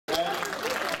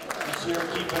here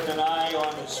keeping an eye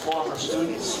on his former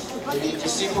students. Il est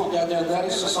ici pour garder un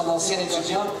œil sur son ancien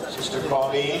étudiant. Sister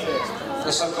Pauline.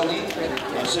 Le Sœur Colleen.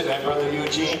 And Brother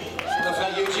Eugene. Le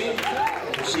frère Eugene.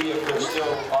 To see if they're still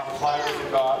on fire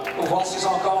for God. Pour voir s'ils sont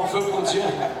encore en feu pour Dieu.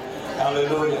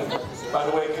 Hallelujah. By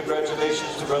the way,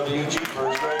 congratulations to Brother Eugene for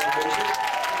his graduation.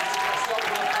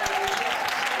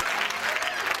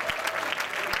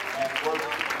 And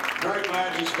we're very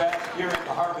glad he's back here in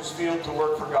the harvest field to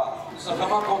work for God. Nous sommes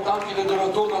vraiment contents qu'il est de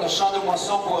retour dans le champ de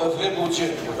moisson pour œuvrer pour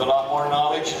Dieu. With a lot more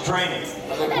knowledge and training.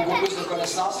 Avec beaucoup plus de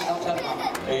connaissances et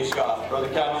d'entraînement. Praise God. Brother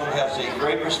Calhoun has a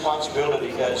great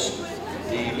responsibility as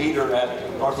the leader at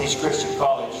Northeast Christian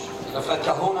College. Le frère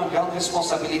Calhoun a une grande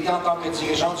responsabilité en tant que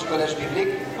dirigeant du collège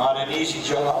biblique. Not an easy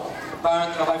job. Pas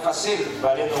un travail facile.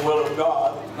 But in the will of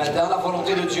God. Mais dans la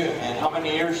volonté de Dieu. And how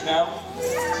many years now?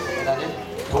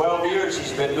 12 years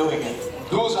he's been doing it.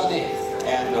 12 années.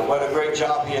 And what a great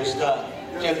job he has done.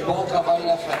 Quel bon travail il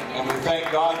a fait. And we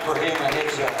thank God for him and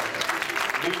his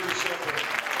leadership and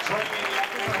training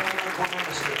young men and women for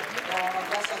ministry.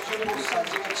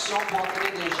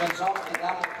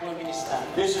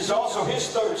 This is also his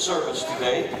third service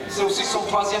today. C'est aussi son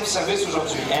troisième service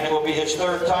aujourd'hui. And it will be his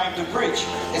third time to preach.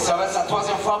 Et ça va être sa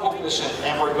troisième fois pour prêcher.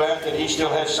 And we're glad that he still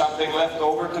has something left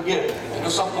over to give. Et nous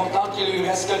sommes contents qu'il lui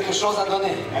reste quelque chose à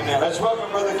donner. Amen. Let's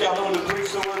welcome Brother Calhoun to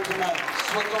preach the word tonight.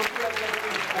 Souhaitons-lui la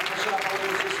bienvenue pour prêcher la parole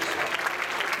de Dieu ce soir.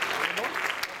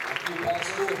 Thank you,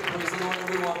 Pastor. Praise the Lord,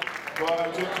 everyone. Gloire à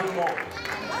Dieu tout le monde.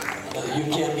 You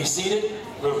can be seated.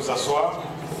 Vous pouvez vous asseoir.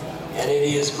 And it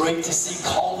is great to see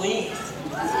Colleen.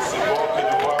 C'est bon que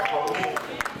de voir Pauline.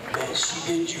 And she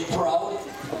did you proud.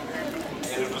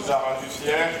 Elle vous a rendu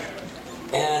fier.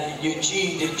 And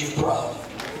Eugene did you proud.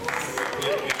 Et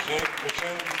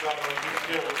Eugène vous a rendu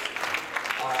fier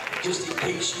aussi. Just in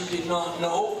case you did not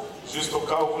know, Juste au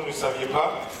cas où vous ne saviez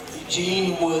pas,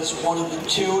 Eugene was one of the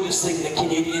two to sing the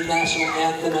Canadian National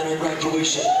Anthem at our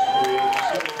graduation.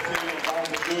 Eugène était un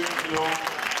des deux qui ont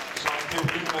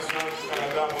chanté l'hymne national du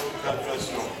Canada à notre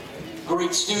graduation.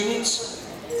 Great students,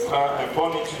 Un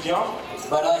bon étudiant,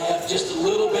 but I have just a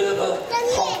little bit of a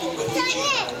problem with Eugene.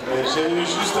 mais j'ai eu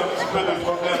juste un petit peu de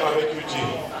problème avec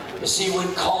Eugene. You see, when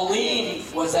Colleen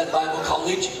was at Bible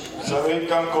college, Vous savez,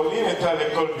 quand Colleen était à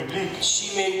l'école publique,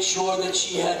 she made sure that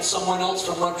she had someone else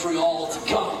from Montreal to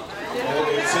come.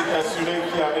 elle s'est assurée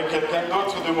qu'il y avait quelqu'un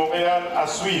d'autre de Montréal à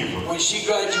suivre. When she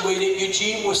graduated,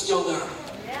 Eugene was still there.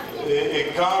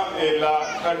 Et quand elle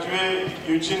a gradué,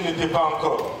 Eugene n'était pas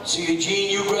encore. So Eugene,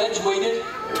 you graduated.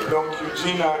 Et donc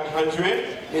Eugene a gradué.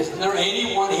 Is there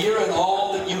anyone here at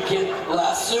all that you can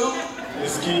lasso?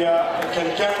 Est-ce qu'il y a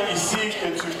quelqu'un ici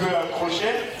que tu peux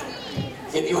accrocher?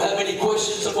 If you have any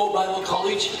questions about Bible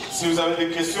college, Si vous avez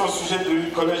des questions au sujet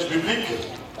du collège biblique,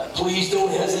 please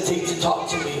don't hesitate to talk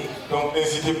to me. donc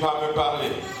n'hésitez pas à me parler.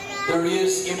 There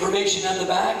is information on the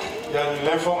back, Il y a de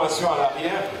l'information à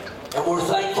l'arrière and we're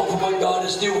thankful for what God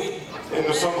is doing. et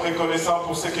nous sommes reconnaissants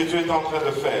pour ce que Dieu est en train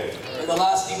de faire. In the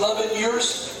last 11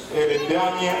 years, Et les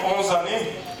dernières 11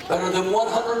 années, better than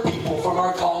 100 people from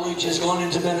our college has gone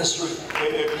into ministry.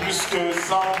 et plus que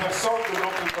 100 personnes de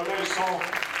notre collège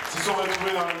se sont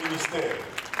retrouvées dans le ministère.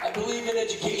 I believe in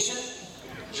education,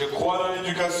 Je crois dans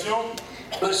l'éducation,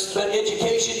 but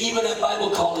education even at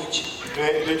Bible college,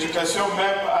 mais l'éducation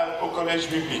même au collège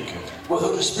biblique.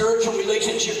 without a spiritual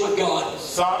relationship with God,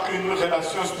 Sans une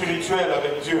relation spirituelle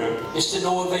avec Dieu, is to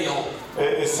no avail.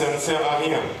 et ça ne sert à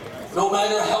rien. No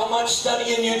matter how much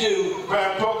studying you do, Peu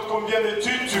importe combien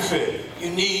d'études tu fais, you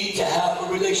need to have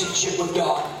a relationship with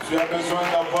God. tu as besoin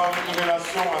d'avoir une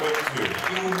relation avec Dieu.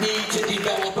 You need to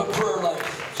develop a prayer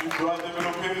life. Tu dois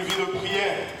développer une vie de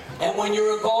prière. And when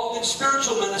you're involved in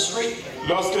spiritual ministry,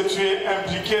 Lorsque tu es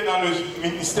impliqué dans le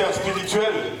ministère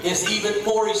spirituel, it's even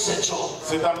more essential.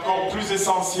 c'est encore plus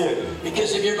essentiel.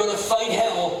 Because if you're going to fight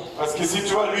hell, Parce que si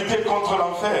tu vas lutter contre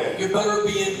l'enfer, you better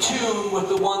be in tune with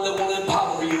the one that will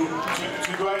empower you.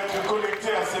 tu dois être connecté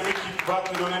à celui qui va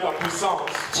te donner la puissance.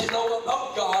 To know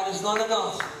about God is not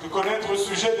enough. De connaître le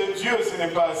sujet de Dieu, ce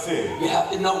n'est pas assez. You have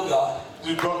to know God.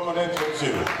 Tu dois connaître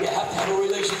Dieu. You have to have a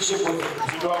relationship with Him.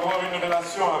 Tu dois avoir une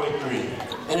relation avec lui.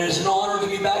 And it is an honor to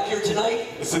be back here tonight.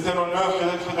 Et c'est un honneur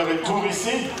d'être de retour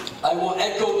ici. I will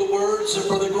echo the words of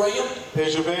Brother Graham. Et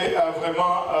je vais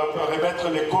vraiment remettre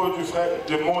l'écho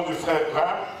du mot du frère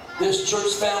Graham. This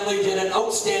church family did an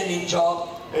outstanding job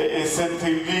Et cette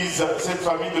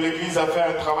famille de l'Église a fait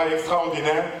un travail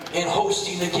extraordinaire in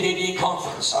hosting the Canadian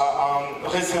Conference. en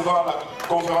recevant la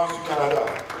conférence du Canada.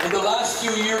 In the last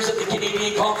few years at the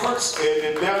Canadian Conference, Et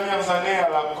les dernières années à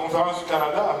la conférence du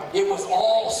Canada, it was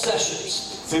all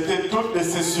sessions, c'était toutes les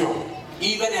sessions,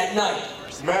 even at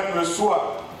night. même le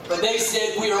soir. But they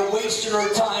said we are wasting our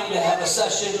time to have a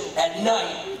session at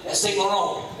night at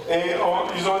Saint-LAURENT. Et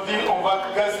ils ont dit, on va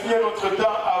gaspiller notre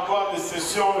temps à avoir des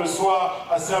sessions le soir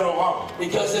à Saint-Laurent.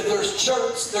 Because if there's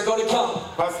church, they're going to come.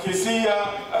 Parce qu'ici, il y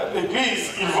a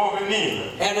l'église, ils vont venir.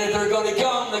 And if they're going to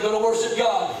come, they're going to worship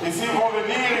God. Et s'ils vont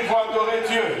venir, ils vont adorer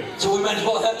Dieu. So we might as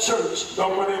well have church.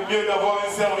 Donc on est mieux d'avoir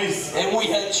un service. And we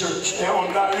had church. Et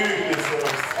on a eu des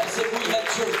services. I said we had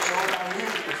church. On a eu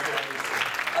des services.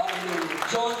 Hallelujah.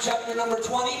 John chapter number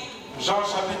 20 Jean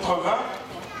chapitre 20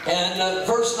 and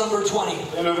verse number 20.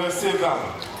 et le verset 20.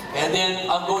 And then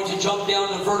I'm going to jump down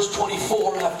to verse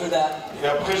 24 after that. Et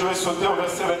après je vais sauter au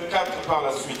verset 24 par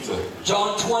la suite.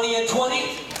 John 20 and 20.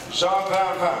 Jean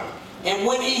 20, 20. And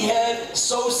when he had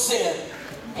so said,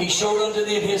 he showed unto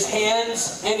them his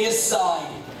hands and his side.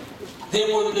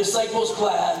 Then were the disciples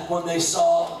glad when they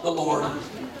saw the Lord.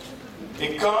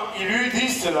 Et quand il eut dit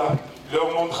cela, il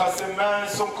leur montra ses mains et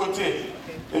son côté.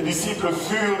 Les disciples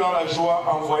furent dans la joie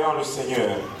en voyant le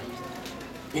Seigneur.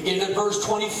 Beginning at verse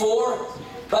 24.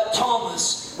 But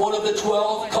Thomas, one of the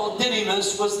 12, called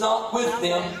Didymus, was not with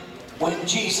them when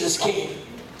Jesus came.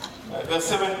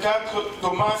 Verset 24,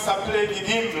 Thomas s'appelait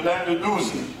Didyme, l'un des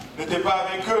 12, n'était pas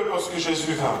avec eux lorsque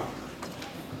Jésus vint.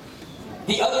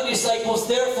 The other disciples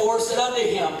therefore said unto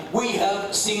him, We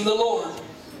have seen the Lord.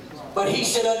 But he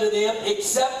said unto them,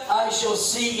 Except I shall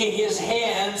see in his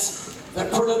hands the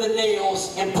print of the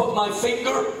nails, and put my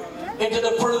finger into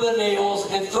the print of the nails,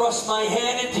 and thrust my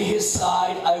hand into his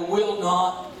side, I will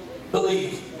not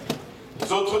believe.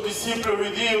 Les autres disciples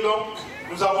lui dirent donc,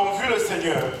 nous avons vu le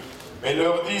Seigneur. Mais il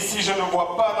leur dit, si je ne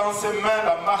vois pas dans ses mains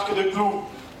la marque de clous,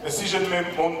 et si je mets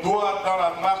mon doigt dans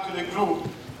la marque de clous,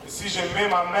 et si je mets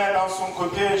ma main dans son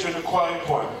côté, je ne croirai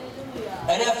point.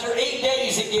 And after 8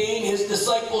 days again, his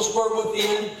disciples were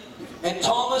within, and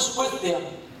Thomas with them.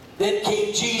 Then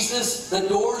came Jesus, the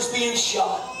doors being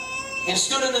shut, and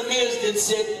stood in the midst and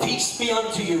said, Peace be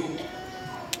unto you.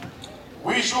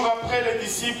 8 jours après, les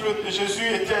disciples de Jésus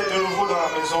étaient de nouveau dans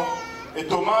la maison, et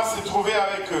Thomas se trouvait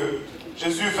avec eux.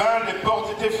 Jésus vint, les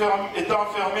portes étant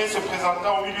fermées, se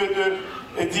présentant au milieu d'eux,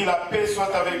 et dit, la paix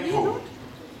soit avec vous.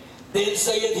 Then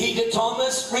saith he to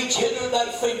Thomas, Reach hither thy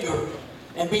finger,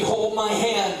 and behold my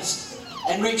hands,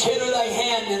 and reach hither thy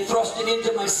hand, and thrust it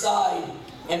into my side,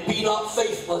 and be not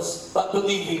faithless, but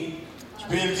believing.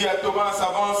 Puis il dit à Thomas,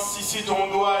 avance ici ton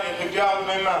doigt et regarde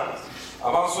mes mains.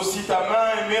 Avance aussi ta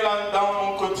main et mets-la dans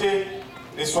mon côté.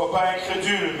 Ne sois pas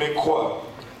incrédule, mais crois.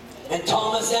 And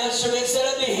Thomas answered and said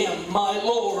unto him, My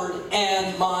Lord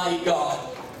and my God.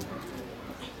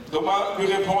 Thomas lui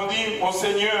répondit, mon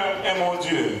Seigneur et mon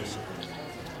Dieu.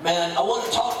 Man, I want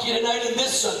to talk to you tonight on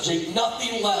this subject.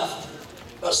 Nothing left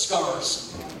but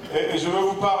scars. Et je veux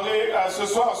vous parler ce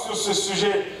soir sur ce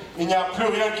sujet. Il n'y a plus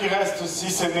rien qui reste si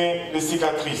ce n'est les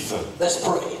cicatrices. Let's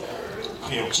pray.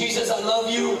 Prions. Jesus, I love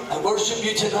you. I worship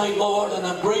you tonight, Lord, and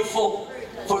I'm grateful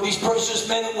for these precious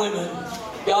men and women.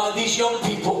 God, these young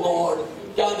people, Lord,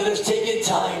 God, that have taken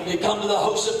time to come to the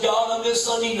house of God on this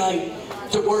Sunday night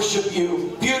to worship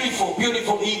you. Beautiful,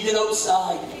 beautiful evening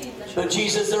outside. But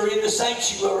Jesus, they're in the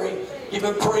sanctuary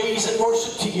giving praise and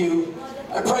worship to you.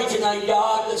 I pray tonight,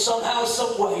 God, that somehow,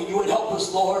 some way, you would help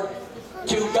us, Lord,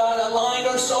 to, God, align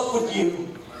ourselves with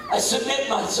you. I submit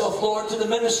myself, Lord, to the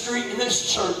ministry in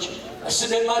this church. I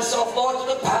submit myself, Lord,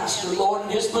 to the pastor, Lord, in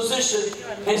his position,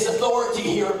 his authority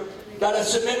here. God, I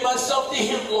submit myself to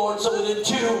him, Lord, so that in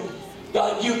tune,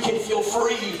 God, you can feel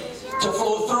free to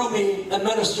flow through me and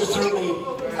minister through me.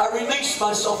 I release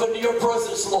myself into your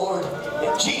presence, Lord.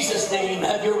 In Jesus' name,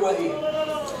 have your way.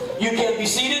 You can be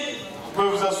seated. Vous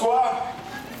pouvez vous asseoir.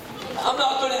 I'm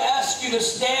not going to ask you to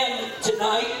stand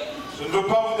tonight. Je ne veux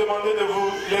pas vous demander de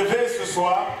vous lever ce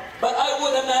soir. But I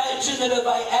would imagine that if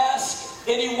I asked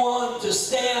anyone to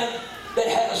stand that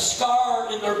had a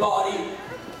scar in their body,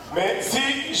 Mais si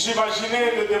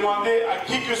j'imaginais de demander à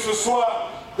qui que ce soit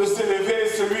de se lever,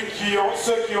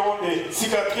 ceux qui ont des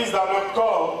cicatrices dans leur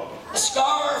corps, a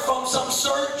scar from some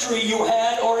surgery you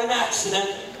had or an accident,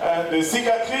 des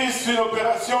cicatrices d'une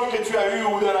opération que tu as eue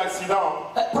ou d'un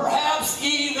accident, perhaps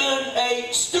even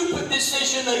a stupid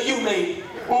decision that you made,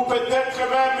 ou peut-être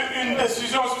même une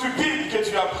décision stupide que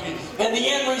tu as prise. and the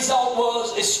end result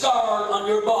was a scar on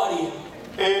your body.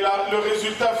 Et le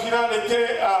résultat final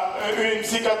était une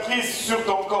cicatrice sur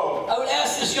ton corps. I would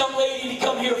ask this young lady to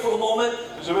come here for a moment.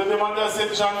 Je vais demander à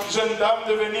cette jeune dame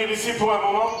de venir ici pour un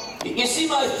moment. You see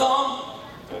my thumb?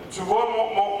 Tu vois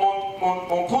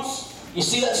mon pouce? You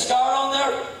see that scar on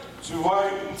there? Tu vois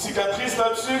une cicatrice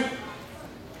là-dessus?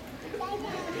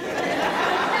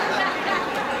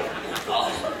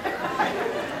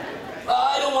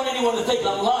 I don't want anyone to think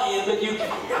I'm lying, but you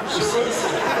see this?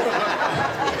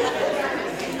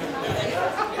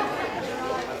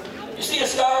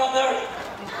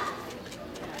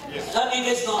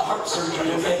 it's not heart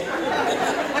surgery, okay?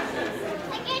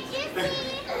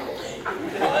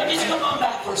 Just come on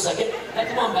back for a second. Hey,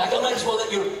 come on back. I might as well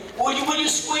let you. Will you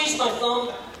squeeze my thumb?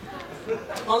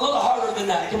 A little harder than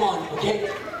that. Come on, okay?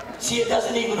 See, it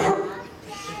doesn't even hurt.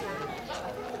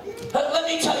 Let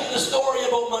me tell you the story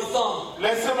about my thumb.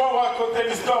 Laissez-moi vous raconter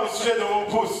l'histoire au sujet de mon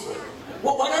pouce.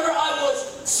 Well, whenever I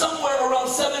was somewhere around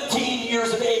 17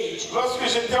 years of age. Lorsque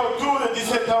j'étais autour de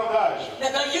 17 ans d'âge.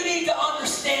 Now you need to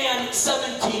understand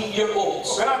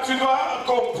 17-year-olds. Maintenant, tu dois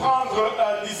comprendre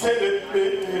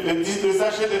les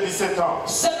âgés de 17 ans.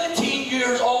 17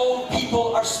 years old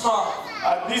people are smart.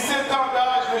 À 17 ans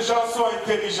d'âge, les gens sont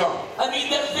intelligents. I mean,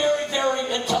 they're very,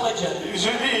 very intelligent. Je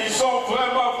dis, ils sont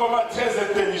vraiment très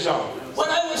intelligents. When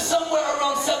I was somewhere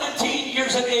around 17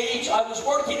 years of age, I was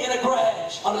working in a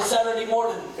garage on a Saturday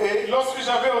morning. Et lorsque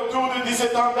j'avais autour de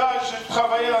 17 ans d'âge, je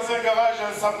travaillais dans un garage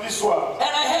un samedi soir. And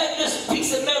I had this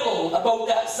piece of metal about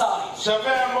that size.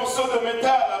 J'avais un morceau de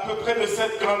métal à peu près de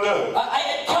cette grandeur. I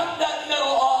had cut that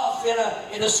metal off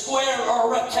in a square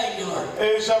or a rectangular.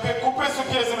 Et j'avais coupé ce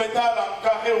pièce de métal en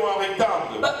carré ou en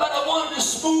rectangle. But I wanted to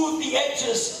smooth the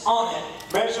edges on it.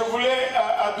 Mais je voulais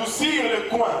adoucir le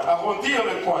coin, arrondir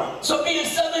le coin. So being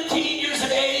 17 years of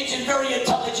age and very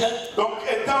intelligent, donc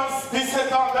étant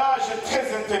 17 ans d'âge et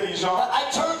très intelligent,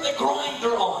 I turned the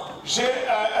grinder on. J'ai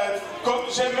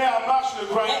mis en marche le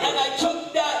grinder. And I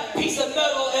took that piece of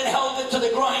metal and held it to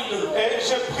the grinder. Et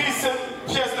j'ai pris cette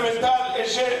pièce de métal et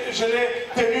je l'ai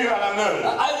tenue à la meule.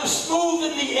 I was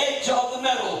smoothing the edge of the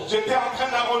metal. J'étais en train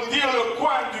d'arrondir le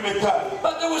coin du métal.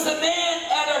 But there was a man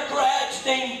at our garage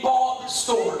named Bob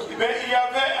Stewart. Mais il y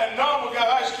avait un homme au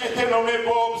garage qui était nommé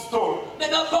Bob Stewart.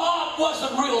 Now Bob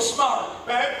wasn't real smart.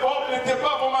 Mais Bob n'était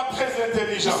pas vraiment très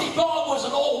intelligent. You see, Bob was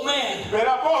an old man. Mais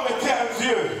là, Bob était un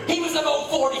vieux. He was about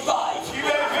 45. Il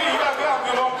avait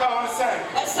environ 45.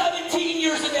 At 17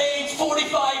 years of age,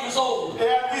 45 is old. Et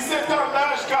à 17 ans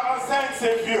d'âge, 45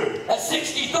 c'est vieux. At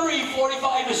 63,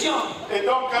 45 is young. Et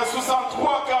donc à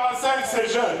 63, 45 c'est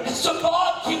jeune. So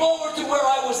Bob came over to where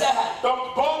I was at.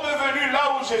 Donc Bob est venu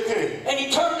là où j'étais. And he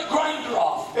turned the grinder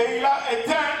off. Et il a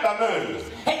éteint la meule.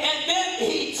 And then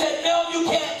he said, "Mel, you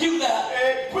can't do that."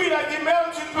 Et puis il a dit, Mel,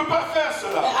 tu ne peux pas faire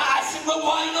cela. I said, "Well,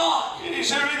 why not?" Et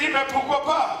je lui ai dit, mais pourquoi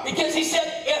pas? Because he said,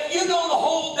 "If you don't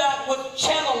hold that with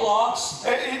channel locks."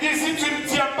 Et il dit, si tu ne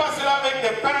tiens pas cela avec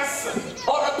des pinces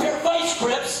Or a pair of vice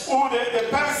grips, ou des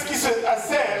pinces qui se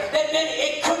serrent, then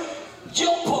it could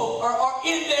jill poke or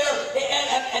in there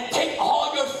and take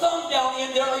all your thumb down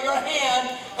in there or your hand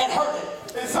and hurt it.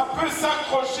 et ça peut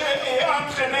s'accrocher et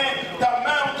entraîner ta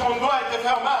main ou ton doigt et te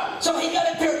faire mal. So he got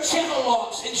a pair of channel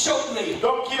locks and showed me.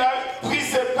 Donc il a pris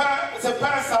ses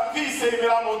pinces à vis et il me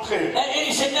l'a montré. And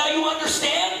he said, "Now you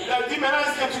understand?" Il a dit, maintenant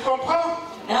est-ce que tu comprends?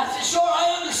 And I said, "Sure,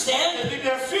 I understand." Il a dit,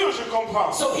 bien sûr, je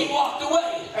comprends. So he walked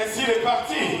away. Ainsi il est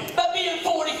parti. But being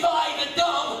 45 and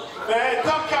dumb, Mais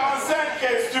étant 45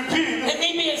 et stupide, and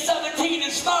me being 17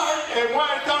 and smart, et moi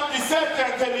étant 17 et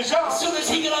intelligent, as soon as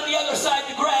he got on the other side of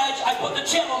the garage, I put the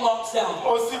channel locks down.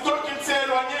 aussitôt qu'il s'est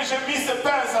éloigné, j'ai mis ses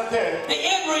pinces à terre. The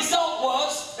end result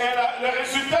was, Et le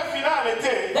résultat final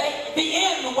était, the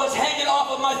end was hanging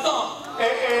off of my thumb.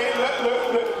 et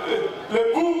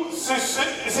le bout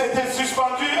s'était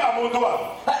suspendu à mon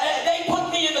doigt. They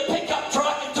put me in the pickup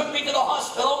truck and took me to the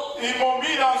hospital. Ils m'ont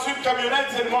mis dans une camionnette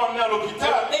et m'ont emmené à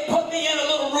l'hôpital. They put me in a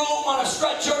little room on a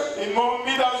stretcher. Ils m'ont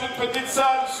mis dans une petite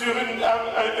salle sur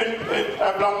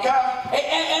un brancard.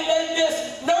 And then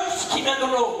this nurse came in the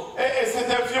room. Et cette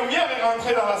infirmière est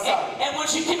rentrée dans la salle. And when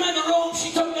she came in the room,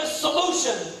 she took this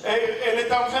solution. Et elle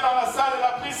est entrée dans la salle, elle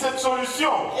a pris cette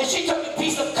solution. And she took a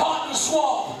piece of cotton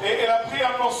swab. Et elle a pris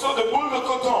un morceau de boule de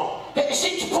coton. And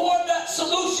she poured that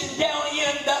solution down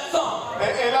in that thumb.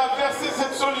 Et elle a versé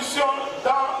cette solution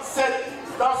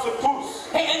dans ce pouce.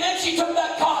 And then she took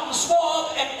that cotton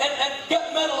swab and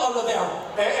got metal out of there.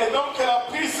 Et donc elle a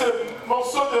pris ce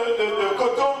morceau de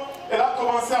coton, elle a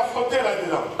commencé à frotter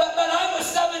là-dedans. But I was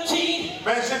 17.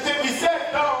 Mais j'étais 17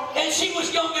 ans. And she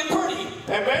was young and pretty.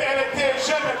 Et bien elle était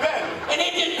jeune et belle. And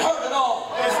it didn't hurt at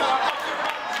all. Et ça n'a pas fait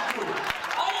mal du tout.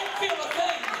 I didn't feel a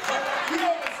thing.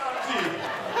 Rien ne sentit.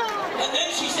 And then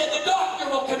she said, "The doctor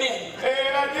will come in." Et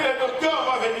elle a dit, le docteur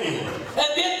va venir. And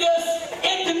then this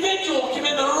individual came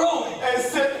into the room. Et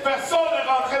cette personne est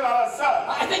rentrée dans la salle.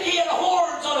 I think he had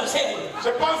horns on his head. Je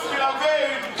pense qu'il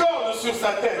avait une corde sur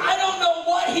sa tête. I don't know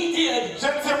what he did, Je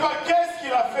ne sais pas qu'est-ce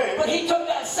qu'il a fait. but he took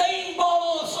that same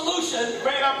bottle of solution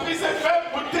Mais il a pris cette même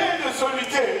bouteille de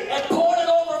soluté. and poured it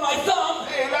over my thumb,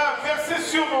 Et il a versé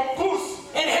sur mon pouce.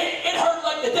 and it hurt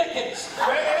like the dickens.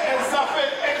 Et ça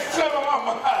fait extrêmement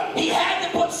mal. He had to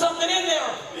put something in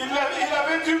there. Il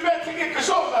avait dû mettre quelque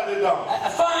chose là-dedans.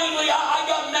 Finally, I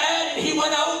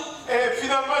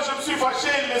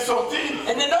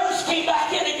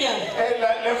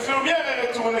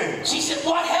She said,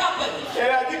 what happened? Et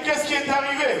elle a dit, qu'est-ce qui est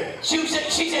arrivé? She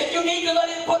said, you need to let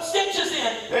him put stitches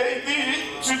in. Et il dit,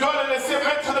 tu dois le laisser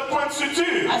mettre des points de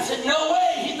suture. I said, no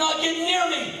way, he's not getting near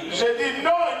me. J'ai dit,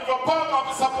 non, il ne va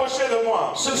pas s'approcher de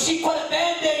moi. So she put a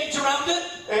bandage around it.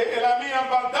 Et elle a mis un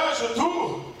bandage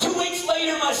autour. 2 weeks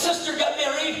later, my sister got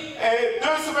married. Et 2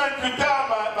 semaines plus tard,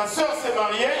 ma soeur s'est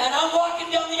mariée. And I'm walking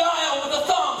down the aisle with a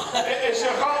thumb. Et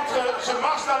je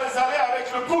marche dans les allées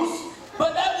avec le pouce.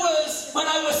 But that was when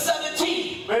I was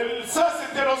 17. Mais ça,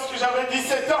 c'était lorsque j'avais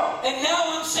 17 ans. And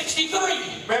now I'm 63.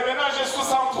 Mais maintenant, j'ai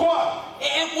 63.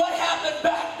 And what happened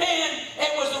back then,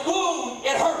 it was a wound,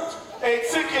 it hurt. Et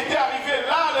ce qui était arrivé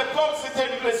là, à l'époque, c'était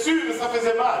une blessure et ça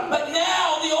faisait mal. But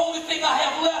now, the only thing I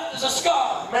have left is a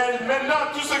scar. Mais maintenant,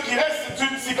 tout ce qui reste, c'est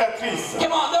une cicatrice.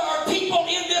 Come on, there are people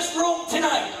in this room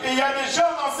tonight. Et il y a des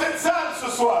gens dans cette salle ce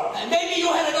soir. And maybe you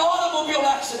had an automobile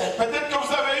accident. Peut-être que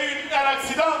vous avez eu un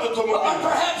accident Or d'automobile.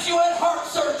 perhaps you had heart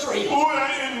surgery. Ou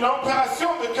une opération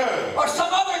de cœur. Or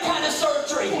some other kind of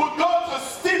surgery. Ou d'autres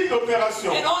styles d'opérations.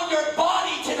 And on your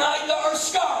body tonight, there are Et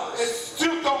scars.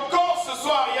 sur ton corps ce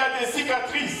soir, il y a des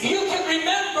cicatrices. You can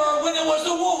remember when it was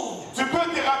a wound. Tu peux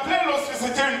te rappeler lorsque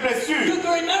c'était une blessure. You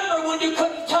can remember when you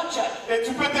couldn't touch it. Et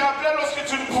tu peux te rappeler lorsque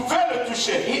tu ne pouvais le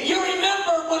toucher. You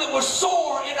remember when it was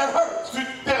sore and it hurt. Tu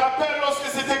te rappelles lorsque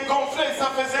c'était gonflé, ça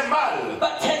faisait mal.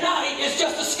 But tonight is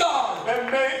just a scar.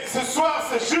 Mais ce soir,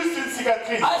 c'est juste une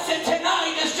cicatrice. I said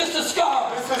tonight is just a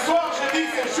scar. Mais ce soir, je dis,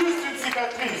 c'est juste une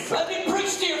cicatrice. Let me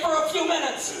preach to you for a few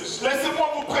minutes. Laissez-moi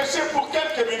vous prêcher pour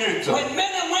quelques minutes. When men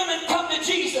and women come to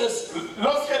Jesus,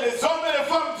 Lorsque les hommes et les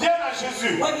femmes viennent à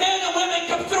Jésus, when men and women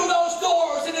come through those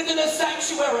doors and into the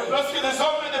sanctuary, lorsque des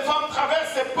hommes et des femmes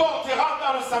traversent ces portes et rentrent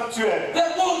dans le sanctuaire,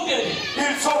 they're wounded.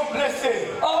 ils sont blessés.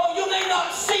 Oh, you may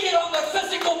not see it on their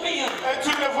physical being. Et tu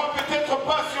ne les vois peut-être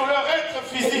pas sur leur être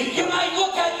physique. You might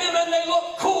look at them and they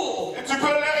look cool, Et tu peux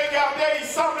les regarder, ils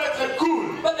semblent être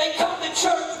cool. but they come to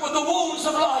church with the wounds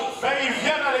of life. Mais ils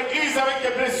viennent à l'église avec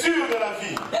des blessures de la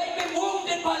vie. They've been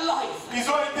wounded by life. Ils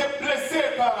ont été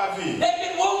blessés par la vie. They've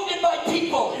been wounded by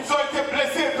people. Ils ont été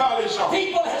blessés par les gens.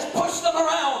 People has pushed them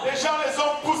around. Les gens les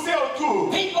ont poussés autour.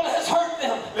 People has hurt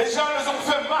them. Les gens les ont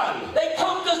fait mal. They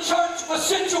come to church with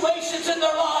situations in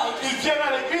their lives. Ils viennent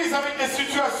à l'église avec des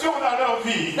situations dans leur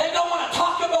vie. They don't want to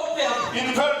talk about them. Ils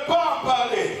ne veulent pas en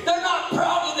parler. They're not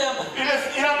proud of them.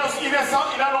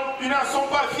 Ils n'en sont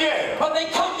pas fiers. But they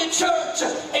come to church,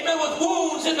 amen, with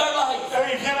wounds in their life.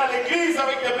 Et ils viennent à l'église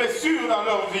avec des blessures dans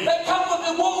leur vie. They come with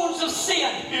the wounds of sin.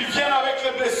 Ils viennent avec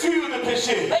les blessures de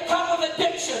péché. They come with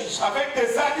addictions. Avec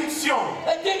des addictions.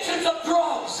 Addictions of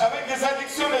drugs. Avec des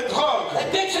addictions de drogue.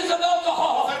 Addictions of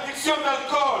alcohol. Addictions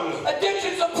d'alcool.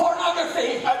 Addictions of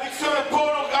pornography. Addictions de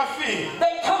pornographie.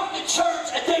 They come to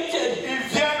church addicted. Ils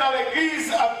viennent à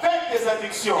l'église avec des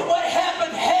addictions. And what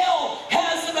happened? Hell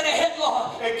has them in a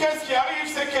headlock. Et qu'est-ce qui arrive?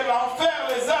 C'est que l'enfer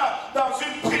les a dans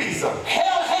une prise.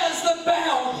 Hell has them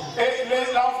bound.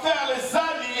 Et l'enfer les a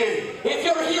liés. If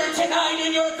you're here tonight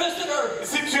and you're a visitor,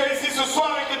 Si tu es ici ce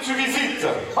soir et que tu visites,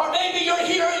 or maybe you're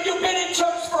here and you've been in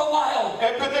church for a while,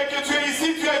 et peut-être que tu es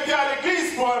ici, tu as été à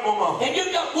l'église pour un moment, and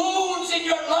you've got wounds in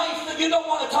your life that you don't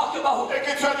want to talk about, et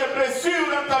que tu as des blessures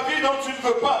dans ta vie dont tu ne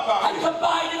veux pas I parler. come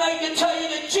by tonight to tell you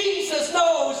that Jesus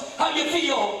knows how you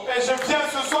feel. Et je viens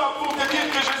ce soir pour te dire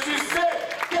que Jésus sait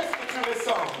qu'est-ce que tu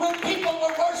ressens. When people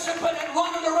were worshiping and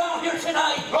running around here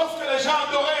tonight, Lorsque les gens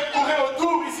adoraient et couraient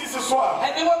autour ici ce soir,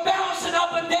 and they were bouncing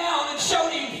up and down and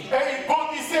shouting, et ils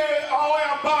bondissaient en haut et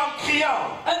en bas en criant,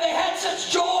 and they had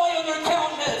such joy on their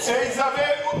countenance, et ils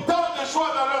avaient autant de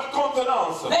joie dans leur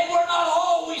contenance. they were not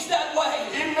always that way.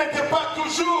 Ils n'étaient pas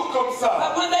toujours comme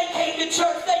ça. But when they came to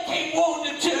church, they came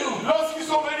wounded too. Lorsqu'ils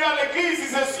sont venus à l'église,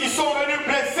 ils sont venus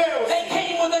blessés They aussi.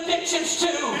 came with addictions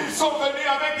too. Ils sont venus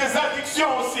avec des addictions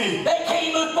aussi. They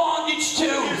came with bondage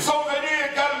too. Ils sont venus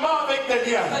également avec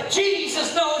des liens. But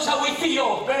Jesus knows how we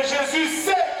feel. Mais Jésus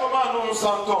sait comment nous nous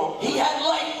sentons. He had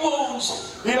life wounds.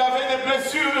 Il avait des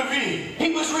blessures de vie.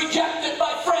 He was rejected by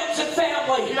friends and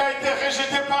family. Il a été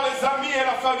rejeté par les amis et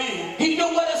la famille. He knew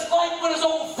what it's like when his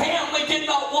own family did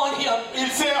not want him.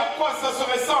 Il sait à quoi ça se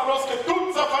ressent lorsque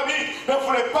toute sa famille ne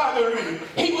voulait pas de lui.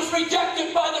 He was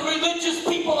rejected by the religious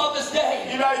people of his day.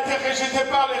 Il a été rejeté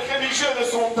par les religieux de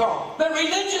son temps. The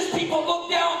religious people looked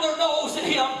down their nose at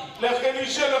him. Les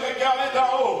religieux le regardaient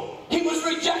d'en haut. He was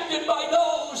rejected by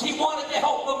those he wanted to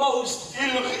help the most.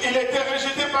 Il était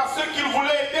rejeté par ceux qu'il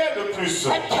voulait aider le plus.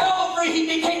 At Calvary, he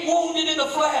became wounded in the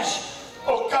flesh.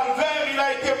 Au calvaire, il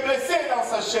a été blessé dans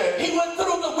sa chair. He went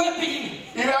through the whipping.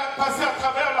 Il a passé à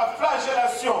travers la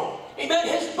flagellation. Amen.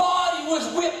 His body was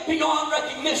whipped beyond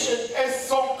recognition. Et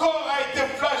son corps a été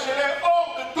flagellé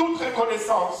hors de toute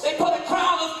reconnaissance. They put a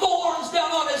crown of thorns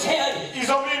down on his head.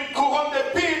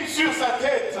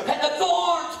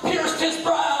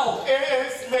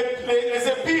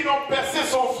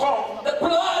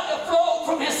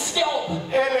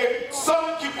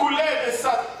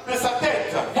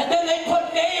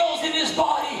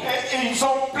 Et ils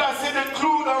ont placé des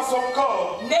clous dans son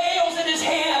corps, nails in his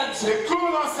hands, des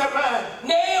clous dans ses mains,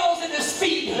 nails in his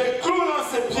feet. les clous dans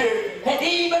ses pieds. And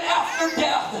even after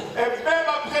death, Et même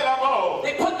après la mort,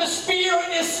 they put the spear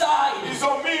in his side, ils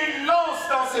ont mis une lance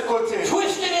dans ses côtés.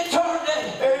 twisted and turned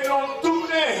it. Et ils l'ont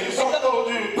tourné, ils ont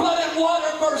tordu. Blood and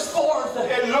water burst forth.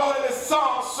 Et l'eau et le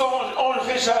sang ont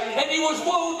réjailli. And he was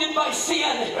wounded by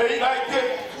sin. Et il a été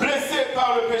blessé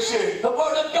par le péché. The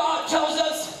word of God tells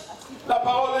us La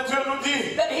parole de Dieu nous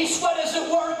dit, that he sweat, as it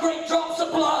were, great drops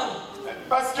of blood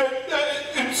parce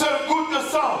qu'une seule goutte de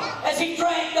sang, as he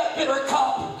drank that bitter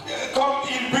cup. comme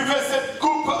il buvait cette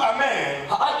coupe amère,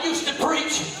 I used to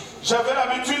preach, j'avais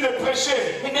l'habitude de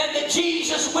prêcher amen, that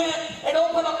Jesus went and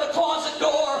opened up the closet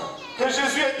door que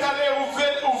Jésus est allé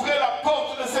ouvrir la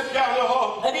porte de cette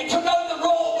garde-robe. and he took out the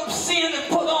robe of sin and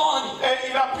put on Et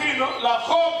il a pris la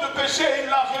robe de péché et il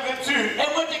l'a revêtue.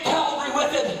 and went to Calvary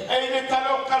with it. Et il est allé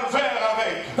au calvaire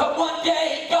avec. But one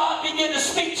day God began to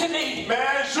speak to me. Mais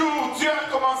un jour, Dieu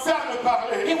a commencé à me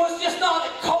parler. It was just not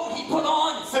a coat he put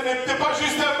on. Ce n'était pas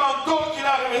juste un manteau qu'il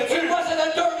a It revêtu. wasn't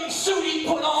a dirty suit he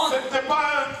put on. Ce n'était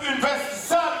pas une veste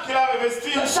sale qu'il a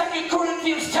revêtie. The 2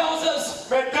 Corinthians tells us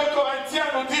Mais 2 Corinthiens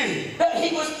nous dit, that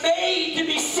he was made to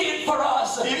be sin for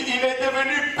us. il est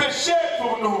devenu péché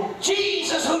pour nous.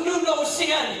 Jesus, who knew no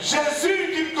sin.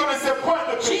 Jésus qui ne connaissait point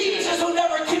de péché. Jesus, who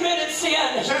never committed sin.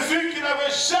 Jésus qui n'avait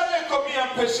jamais commis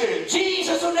un péché.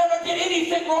 Jesus, who never did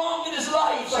anything wrong in his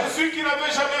life. Jésus qui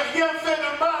n'avait jamais rien fait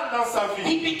de mal dans sa vie.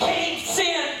 He became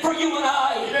sin for you and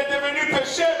Il I. est devenu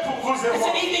péché pour vous et I moi.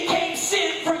 said he became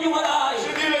sin for you and I.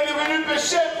 Je dis, il est devenu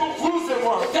péché pour vous et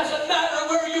moi. It doesn't matter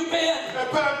where you've been. Mais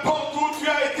peu importe où tu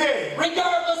as été,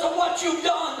 Regardless of what you've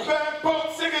done. peu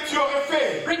importe ce que tu aurais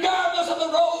fait, Regardless of the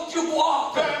road you've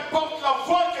walked. peu importe la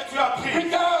voie que tu as prise,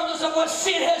 Regardless of what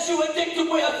sin has you addicted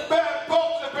with. peu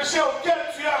importe le péché auquel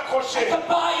tu es accroché, Come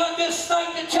by on this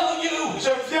night to tell you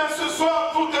je viens ce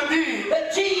soir pour te dire,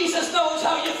 that Jesus knows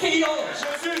how you feel.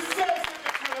 Jésus sait ce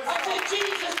que tu I ressens. said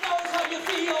Jesus knows how you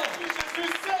feel. Jésus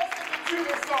sait ce que tu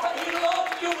ressens. But he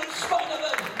loved you in spite of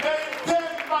it. Mais il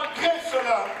t'aime malgré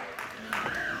cela.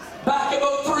 Back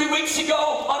about 3 weeks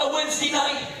ago on a Wednesday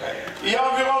night, Il y a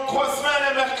environ 3 semaines,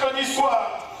 un mercredi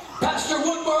soir, Pastor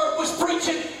Woodward was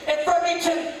preaching in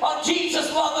Farmington on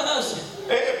Jesus loving us.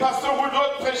 et Pasteur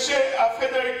Woodward prêchait à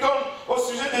Fredericton au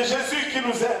sujet de Jésus qui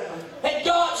nous aime. And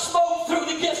God spoke through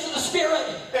the gifts of the Spirit.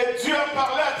 Et Dieu a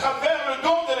parlé à travers le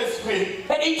don de l'Esprit.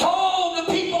 And he told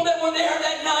the people that were there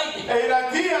that night, Et il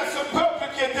a dit à ce peuple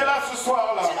qui était là ce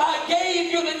soir-là, I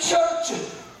gave you the church.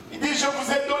 il dit, je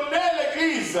vous ai donné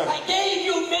l'Église. I gave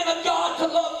you men of God to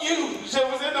love you. Je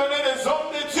vous ai donné des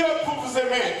hommes de Dieu pour vous I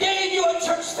aimer. gave you a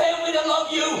church family to love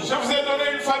you. Je vous ai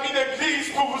donné une famille d'église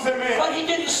pour vous aimer. But he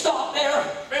didn't stop there.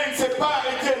 Mais il ne s'est pas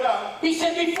arrêté là. He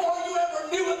said, before you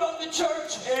ever knew about the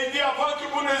church, Et il dit, avant que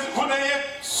vous n'ayez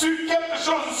su quelque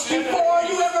chose au sujet de before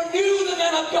you l'Église, ever knew the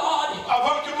men of God,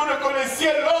 avant que vous ne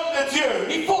connaissiez l'homme de Dieu,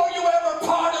 before you were ever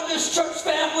part of this church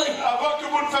family, avant que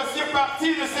vous ne fassiez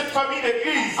partie de cette famille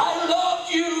d'église, I loved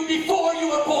you before you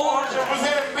were born. je vous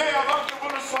ai aimé avant que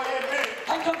vous ne soyez nés.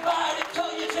 I come by to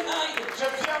tell you tonight Je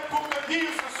viens pour te dire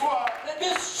ce soir that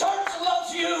this church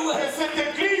loves you. que cette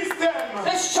église t'aime,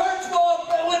 This church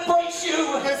will embrace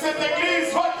you. que cette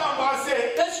église va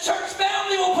t'embrasser, This church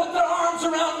family will put their arms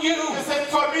around you. que cette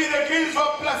famille d'église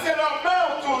va placer leurs mains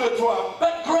autour de toi.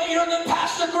 But greater than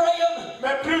Pastor Graham,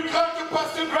 Mais plus grand que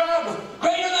Pasteur Graham,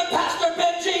 greater than Pastor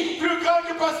Benji, plus grand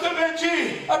que Pasteur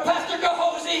Benji or Pastor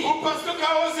Gahosi, ou Pasteur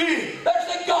Kaosi, there's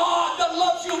a God that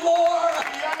loves you more.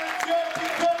 il y a un Dieu qui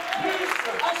t'aime plus.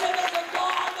 I said there's a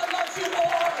God that loves you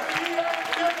more. Il y a un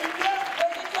Dieu qui t'aime,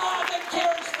 There's a God that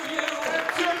cares for you. un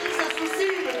Dieu qui se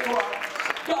soucie de toi.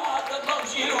 God that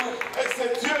loves you. Et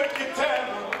c'est Dieu qui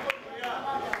t'aime.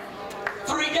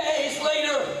 3 days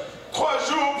later, 3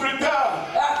 jours plus tard,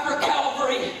 after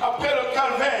Calvary, après le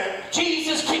calvaire,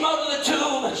 Jesus came out of the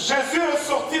tomb. Jésus est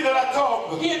sorti de la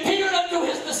tombe. He appeared unto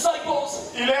his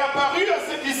disciples. Il est apparu à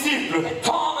ses disciples. And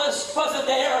Thomas wasn't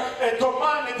there. Et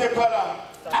Thomas n'était pas là.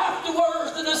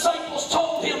 Afterwards, the disciples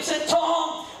told him, said,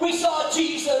 Tom, we saw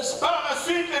Jesus. Par la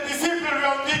suite, les disciples lui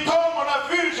ont dit, Tom, on a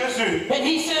vu Jésus. And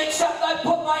he said, except I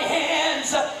put my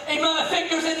hands and my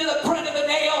fingers into the print of the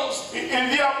nails, Il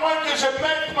dit, à moins que je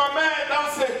mette ma main dans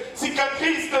ces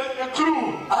cicatrices de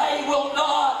clous, I will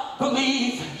not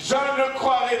believe. je ne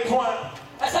croirai point.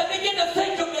 As I begin to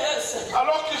think of this,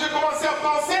 Alors que j'ai commencé à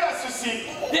penser à ceci,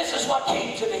 this is what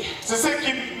came to me. c'est ce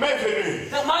qui m'est venu.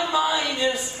 Now, my mind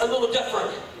is a little different.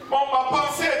 Bon, ma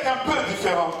pensée est un peu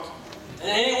différente. And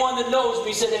anyone that knows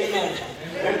me said amen.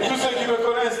 Et tous ceux qui me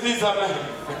connaissent disent Amen.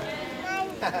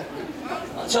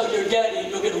 I'll tell your daddy,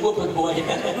 you'll get a whooping, boy.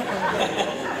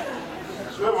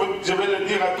 Je vais le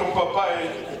dire à ton papa et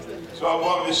tu vas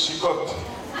avoir des chicottes.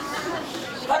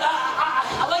 But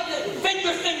I like to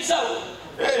figure things out.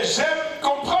 Et j'aime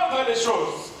comprendre les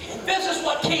choses. And this is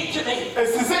what came to me. Et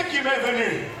c'est ce qui m'est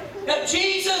venu. That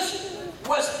Jesus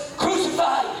was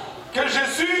crucified. Que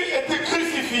Jésus était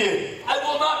crucifié. I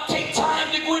will not take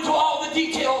time to go into all the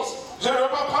details. Je ne vais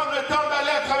pas prendre le temps d'aller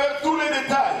à travers tous les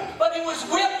détails. But he was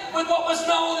whipped with what was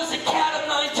known as a cat of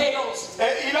nine tails.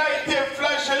 Et il a été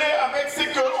flagellé avec ce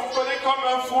qu'on connaît comme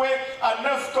un fouet à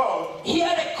 9 cordes. He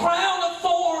had a crown of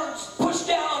thorns pushed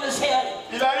down on his head.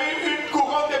 Il a eu une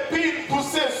couronne d'épines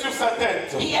poussée sur sa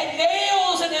tête. He had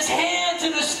nails in his hands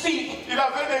and his feet. Il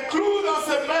avait des clous dans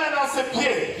ses mains, dans ses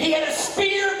pieds. He had a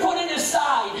spear put in his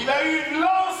side. Il a eu une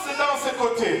lance dans ses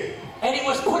côtés. And he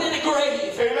was put in a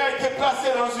grave. Et il a été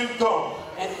placé dans une tombe.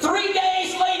 And 3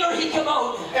 days later he came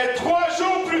out. Et 3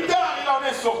 jours plus tard, il en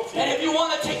est sorti. And if you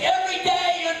want to take every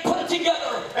day and put it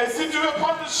together, Et si tu veux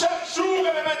prendre chaque jour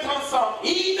et les mettre ensemble,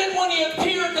 even when he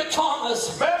appeared to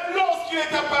Thomas, même lorsqu'il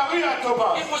est apparu à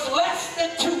Thomas, it was less than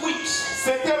 2 weeks.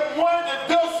 c'était moins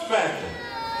de 2 semaines.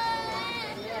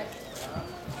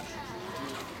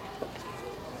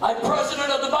 I'm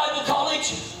president of the Bible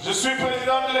College, Je suis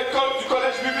président de l'école du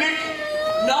collège biblique,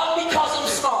 not because I'm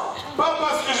smart, pas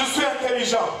parce que je suis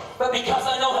intelligent, but because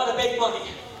I know how to make money.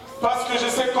 parce que je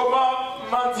sais comment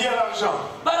mendier l'argent.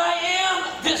 But I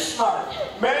am this smart,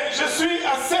 Mais je suis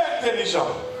assez intelligent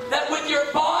that with your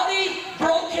body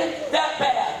broken that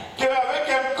bad, qu'avec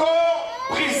un corps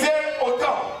brisé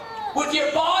autant, with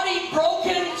your body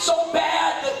broken so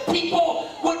bad that people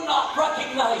would not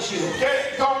recognize you,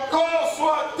 que ton corps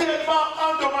soit tellement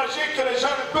endommagé que les gens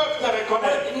ne peuvent te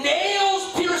reconnaître, with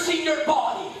nails piercing your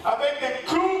body, avec des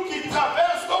clous qui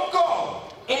traversent ton corps,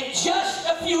 in just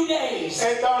a few days,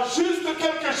 et dans juste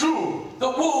quelques jours, the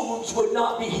wounds would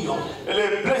not be healed.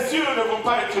 les blessures ne vont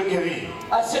pas être guéries.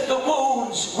 I said the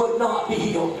wounds would not be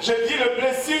healed. J'ai dit les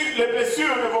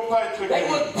blessures ne vont pas être They guéries.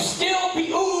 would still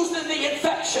be oozed in the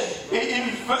infection. Et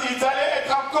ils allaient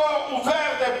être encore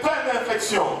ouverts de plein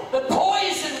d'infections. The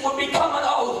poison would be coming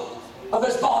out of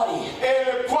his body. Et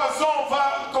le poison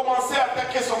va commencer à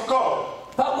attaquer son corps.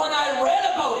 But when I read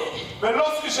about it, Mais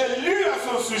lorsque j'ai lu à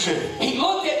son sujet, he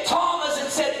looked at Thomas and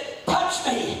said, touch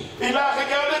me. il a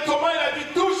regardé Thomas, il a dit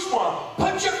touche-moi.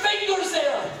 Put your fingers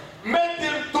there. Mets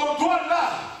ton doigt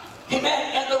là.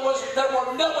 Amen. And there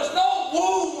was no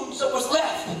wounds that was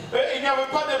left. Et il n'y avait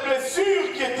pas de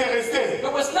blessure qui était restée.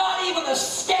 There was not even a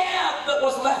scab that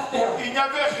was left there. Il n'y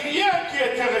avait rien qui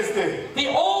était resté. The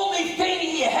only thing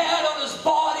he had on his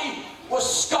body was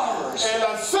scars. Et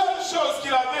la seule chose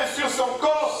qu'il avait sur son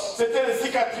corps, c'était les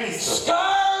cicatrices.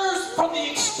 Scars from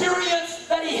the experience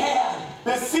that he had.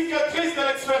 Des cicatrices de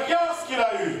l'expérience qu'il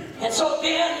a eue. And so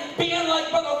then, being like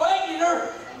Brother Wagner,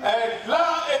 Et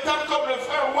là, étant comme le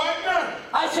frère Wagner,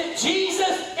 I said,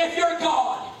 Jesus, if you're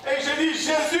God, et je dis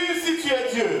Jésus, si tu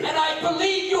es Dieu, and I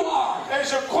believe you are. et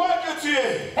je crois que tu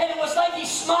es. And it was like he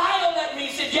smiled at me.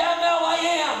 He said, yeah, Mel, I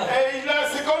am. Et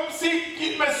c'est comme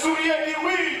s'il me souriait et dit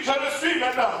oui, je le suis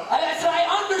maintenant. And I said, I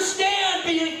understand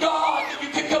being God, that you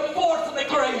can come forth from the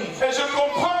grave. Et je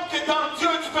comprends qu'étant Dieu,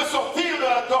 tu peux sortir de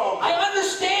la tombe. I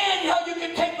understand how you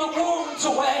can take the wounds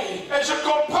away. Et je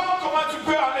comprends comment tu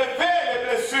peux enlever les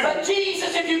blessures. But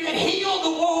Jesus, if you can heal the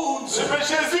wounds, Mais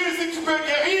Jésus, si tu peux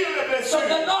guérir les so blessures,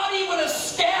 that not even a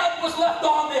scab was left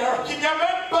on there, qu'il n'y a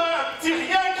même pas un petit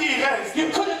rien qui y reste. you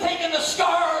could have taken the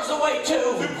scars away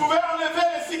too. Tu pouvais enlever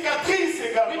les cicatrices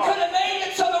You également. could have made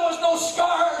it so there was no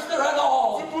scars there at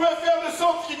all. Tu pouvais faire de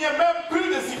sorte qu'il n'y ait même plus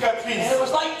de And cicatrices. it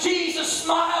was like Jesus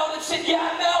smiled and said,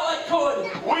 yeah, Mel, I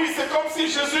could. Oui, c'est comme si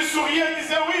Jésus souriait et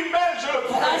disait oui, mais je le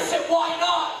And I pouvais. said, why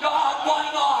not, God, why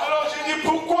not? Alors j'ai dit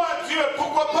pourquoi Dieu,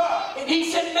 pourquoi pas? And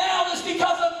he said, Mel, it's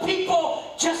because of people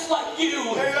just like you.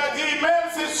 Et il a dit même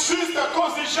c'est juste à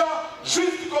cause des gens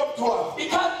juste comme toi.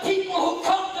 Because people who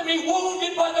come to me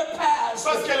wounded by their past.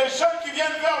 Parce que les gens qui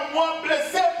viennent vers moi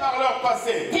blessés par leur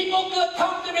passé. People that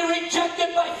come to me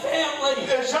rejected by family.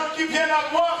 Les gens qui viennent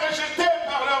à moi rejetés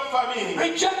par leur famille.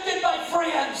 Rejected by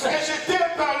friends. Rejetés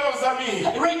par leurs amis.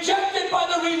 Rejected by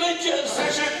the religious.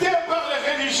 Rejetés par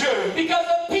les religieux. Because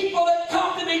of people that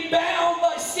come to me bound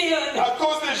by sin. À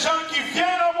cause des gens qui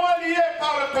viennent à moi liés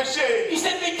par le péché. He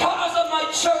said, because of my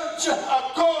church.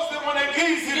 À cause de mon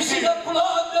église, You il see dit. the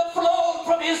blood that flowed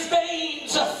from his veins.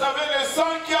 Vous savez le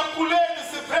sang qui a coulé de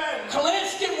ses veines.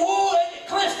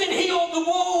 Cleansed and healed the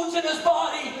wounds in his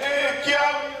body. Et qui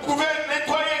a pouvait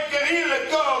nettoyer, guérir le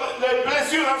corps, les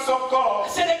blessures dans son corps. I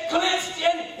said it cleansed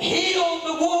and healed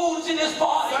the wounds in his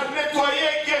body. Ça a nettoyé,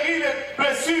 guéri les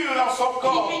blessures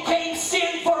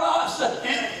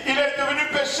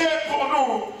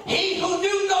nous. He who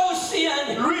knew no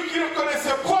sin, Lui qui ne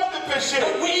connaissait point de péché.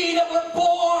 that we that were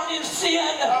born in sin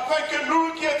Afin que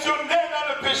nous qui étions nés dans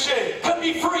le péché could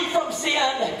be free from sin.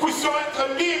 puissions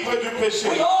être libres du péché.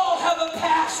 We all have a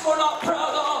past we're not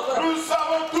proud of. Nous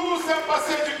savons tous un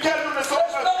passé duquel nous ne sommes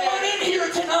There's pas no one fiers. in here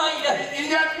tonight Il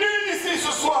n'y a nul ici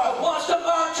ce soir who wants to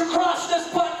march across this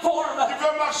platform qui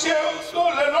veut marcher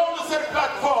le long de cette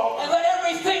plateforme and let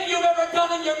everything you've ever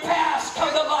done in your past come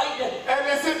to light. et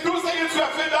laisser tout ce que tu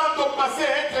as fait dans ton passé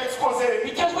être exposé.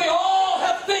 Because we all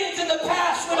have things in the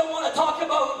past we don't want to talk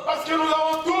about. Parce que nous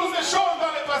avons tous des choses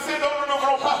dans le passé dont nous ne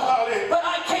voulons pas parler. But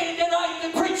I came tonight to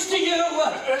preach to you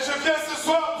Et je viens ce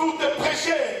soir pour te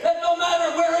prêcher that no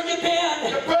matter where you've que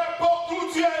been, peu importe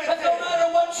où tu as that été, no matter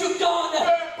what you've done,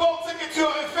 peu importe ce que tu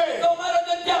aurais fait, no matter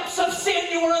the depths of sin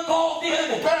you were involved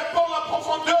in, peu importe la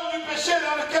profondeur du péché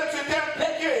dans lequel tu étais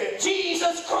impliqué,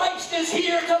 Jesus Christ is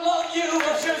here to love you,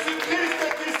 Jésus-Christ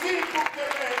est ici pour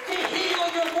t'aimer, to heal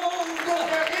your wounds.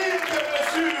 guérir tes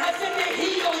blessures. I said to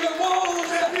heal your wounds.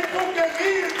 C'est dit pour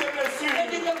guérir tes And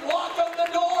blessures. you can walk out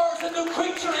the doors a new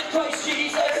creature in Christ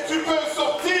Jesus. Et tu peux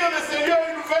sortir de ces lieux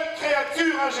une nouvelle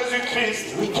créature en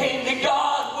Jésus-Christ. We came to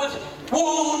God with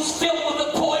wounds filled with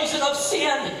the poison of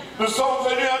sin. Nous sommes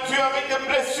venus à Dieu avec des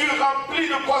blessures remplies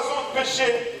de poison de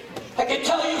péché. I can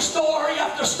tell you story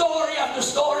after story after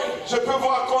story. Je peux vous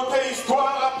raconter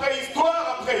histoire après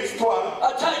histoire après histoire.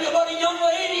 I'll tell you about a young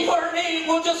lady, her name,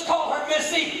 we'll just call her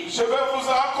Missy. Je vais vous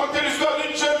raconter l'histoire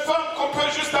d'une jeune femme qu'on peut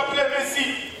juste appeler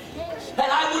Messie. And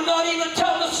I would not even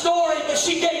tell the story, but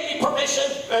she gave me permission.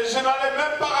 Et je n'allais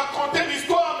même pas raconter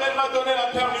l'histoire, mais elle m'a donné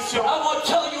la permission. I want to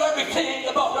tell you everything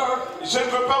about her. Je ne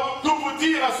veux pas tout vous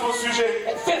dire à son sujet.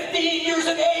 At 15 years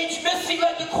of age, Missy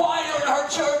led the choir in her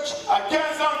church. À 15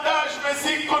 ans d'âge,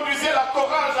 Messie conduisait la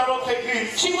chorale dans notre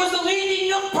église. She was the leading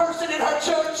young person in her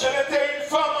church. Elle était une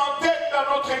femme en tête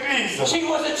dans notre église. She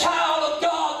was a child of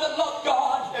God that loved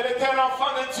God. Elle était un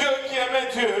enfant de Dieu qui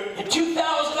aimait Dieu. In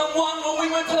 2001, when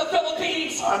we went to the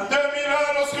Philippines, En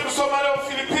 2001, lorsque nous sommes allés aux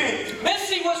Philippines,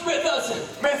 Missy was with us.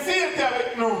 Messie était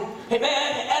avec nous.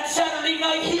 Amen. At Saturday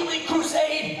night healing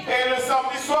crusade, Et le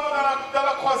samedi soir, dans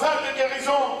la croisade de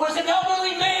guérison, was an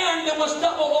elderly man that was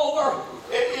doubled over.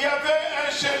 et il y avait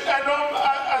un homme,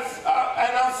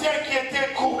 un ancien qui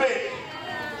était courbé.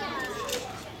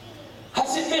 I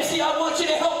said, Missy, I want you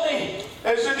to help me.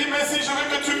 Et je dis, Messie, je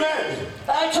veux que tu m'aides.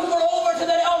 I took her over to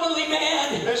that elderly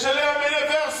man. Et je l'ai amené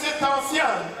vers cet ancien.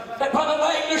 And Brother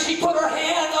Wagner, she put her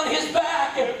hand on his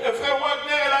back Et frère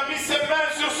Wagner, elle a mis ses mains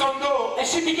sur son dos. and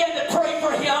she began to pray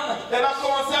for him. Elle a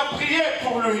commencé à prier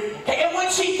pour lui. And when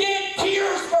she did,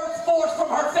 tears burst forth from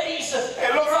her face,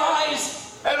 her eyes.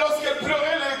 Et lorsqu'elle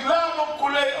pleurait, les larmes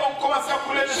ont commencé à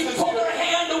couler de ses She yeux. pulled her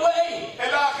hand away.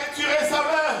 Elle a retiré sa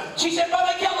main. She said,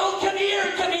 Brother Calhoun, come here,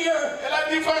 come here. Elle a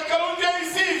dit, frère Calhoun, viens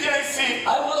ici, viens ici.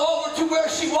 I went over to where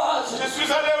she was. Je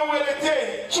suis allé où elle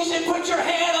était. She said, put your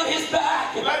hand on his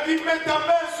back. Elle a dit, mets ta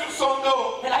main sur son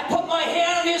dos. And I put my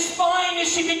hand on his spine as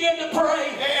she began to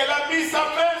pray. Et elle a mis sa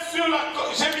main sur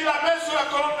j'ai mis la main sur la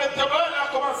colonne vertébrale et elle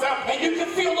a commencé à prier. And you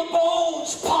could feel the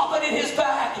bones popping in his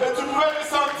back. Et tu pouvais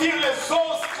ressentir les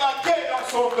os craquer dans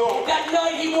son dos. That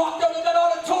night he walked out of that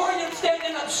auditorium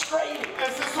standing up straight. Et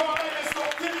ce soir-là, il est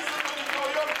sorti de cet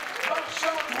auditorium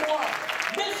marchant droit.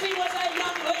 Missy was a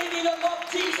young lady that loved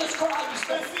Jesus Christ.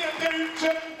 Messie était une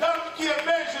jeune dame qui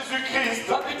aimait Jésus-Christ.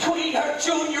 But between her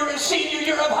junior and senior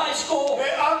year of high school,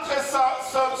 Mais entre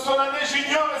son année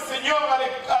junior et senior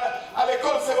à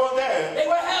l'école secondaire, they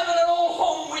were having an old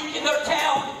home week in their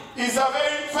town. ils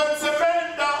avaient une fin de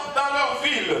semaine dans leur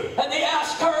ville. And they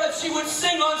asked her if she would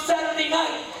sing on Saturday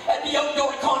night at the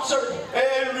outdoor concert.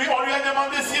 Et on lui a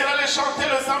demandé si elle allait chanter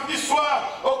le samedi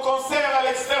soir au concert à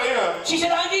l'extérieur. She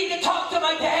said, I need to talk to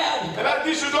my dad. Elle a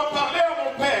dit, je dois parler à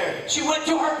mon père. She went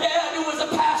to her dad, who was a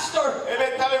pastor. Elle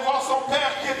est allée voir son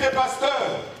père qui était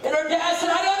pasteur. And her dad said,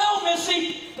 I don't know,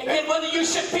 Missy, again, whether you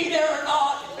should be there or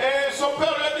not. Et son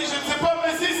père lui a dit, je ne sais pas,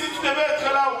 Messie, si tu devais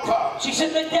être là ou pas. She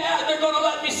said, but Dad, they're going to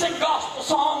let me sing gospel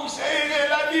songs. Et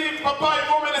elle a dit, papa, ils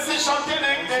vont me laisser chanter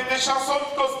des chansons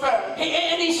gospel.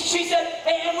 She said,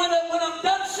 and when I'm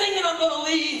done singing, I'm going to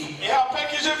leave. Et après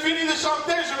que j'ai fini de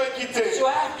chanter, je vais quitter. So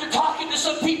after talking to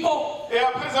some people, Et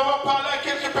après avoir parlé à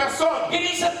quelques personnes,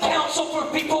 getting some counsel for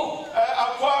people,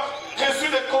 avoir reçu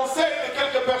des conseils de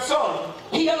quelques personnes,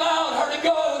 he allowed her to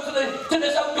go to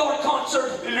this outdoor concert.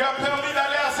 il lui a permis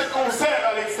d'aller à ce concert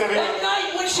à l'extérieur. That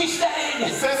night when she sang,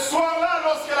 Ce soir-là,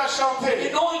 lorsqu'elle a the chanté,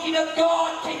 anointing of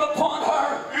God came upon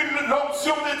her.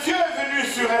 l'onction de Dieu est venue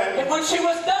sur elle. And when she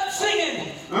was done singing,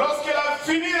 Lorsqu'elle a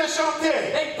fini de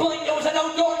chanter, they blinked. It was an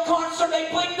outdoor concert. They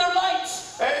blinked their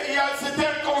lights. c'était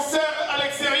un concert à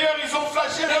l'extérieur, ils ont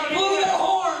flashé They leur blew lumière.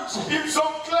 Ils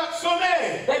ont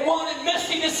klaxonné. They wanted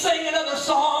Missy to sing another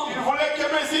song. Ils voulaient que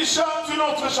Missy chante une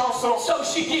autre chanson. So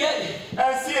she did.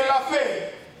 Ainsi elle l'a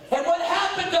fait. And what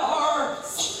happened to her,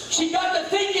 she got to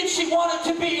thinking she wanted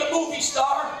to be a movie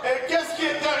star. Et qu'est-ce qui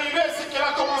est arrivé? C'est qu'elle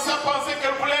a commencé à penser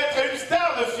qu'elle voulait être une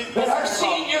star de film. In her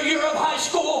senior year of high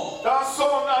school, Dans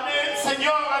son année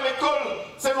senior à l'école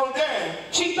secondaire,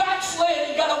 she backslid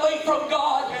and got away from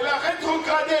God. elle a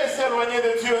rétrogradé et s'est éloignée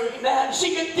de Dieu. Man,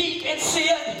 she got deep in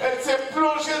sin. Elle s'est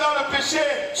plongée dans le péché.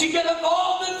 She got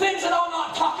involved in things that I'll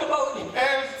not talk about.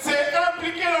 Elle s'est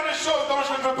impliquée dans les choses dont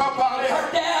je ne veux pas parler. Her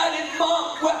dad and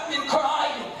mom wept and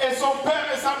cried. Et son père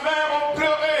et sa mère ont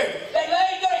pleuré. They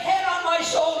laid their head on my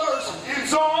shoulders.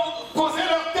 Ils ont posé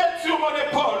leur tête sur mon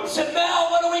épaule. Said, Mel,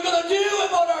 what are we going to do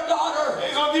about our daughter?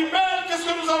 Et ils ont dit, Mel, qu'est-ce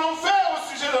que nous allons faire au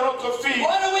sujet de notre fille?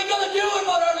 What are we going to do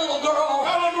about our little girl?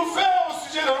 Qu'allons-nous faire au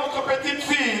sujet de notre petite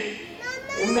fille?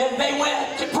 And then they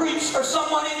went to preach for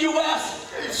someone in the U.S.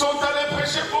 Ils sont allés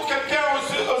prêcher pour quelqu'un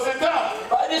aux États.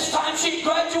 By this time, she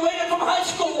graduated from high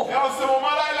school. Et en ce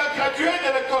moment-là, elle a gradué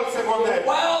de l'école secondaire.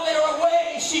 While they were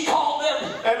away, she called them.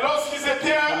 Et lorsqu'ils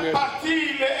étaient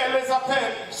partis, elle les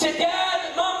appelle. Said,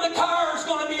 Dad, Mom, the car is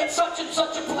going to be at such and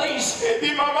such a place. Et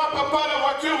dit, maman, papa, la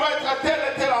voiture va être à tel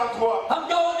et tel endroit. I'm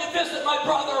going to visit my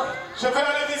brother. Je vais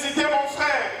aller visiter mon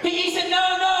frère. He said, no,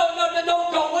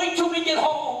 don't go. Wait till we get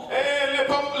home. Et les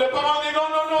parents disent,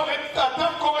 non,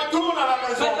 attends qu'on retourne à la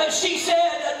maison. But she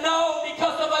said, no,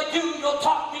 because if I do, you'll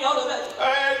talk me out of it.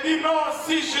 Elle dit, non,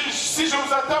 si je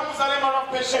vous attends, vous allez m'en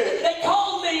empêcher. They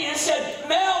called me and said,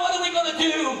 Mel, what are we going to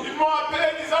do? Ils m'ont appelé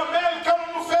disant, Mel,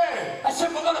 qu'allons-nous faire? I said,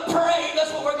 we're going to pray.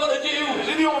 That's what we're going to do.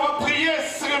 J'ai dit, on va prier,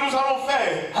 c'est ce que nous allons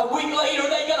faire. A week later,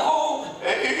 they got home.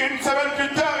 Et une semaine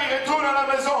plus tard, ils retournent à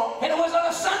la maison. And it was on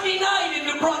a Sunday night in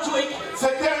New Brunswick.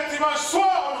 C'était un dimanche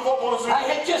soir au Nouveau-Brunswick. I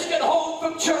had just got home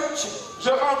from church. Je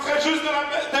rentrais juste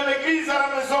de l'église à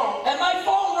la maison. And my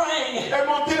phone rang. Et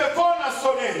mon téléphone a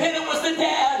sonné. And it was the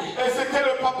dad. Et c'était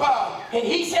le papa. And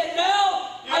he said, Mel,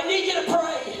 I need you to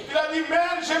pray. Il a dit,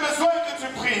 Mel, j'ai besoin que tu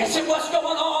I pries. said, what's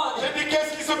going on? J'ai dit,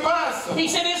 qu'est-ce qui se passe? He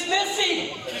said, it's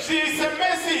Missy. J'ai dit, c'est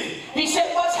Messi. He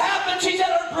said, what's happened? She's at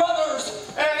her brother's.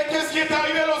 Et qu'est-ce qui est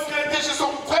arrivé lorsqu'elle était chez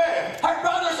son frère? Her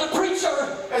brother's a preacher.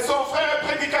 Et son frère est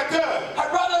prédicateur. Her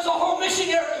brother's a home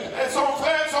missionary. Et son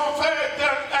frère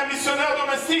est un missionnaire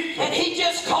domestique. And he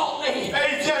just called me.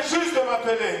 Et il vient juste de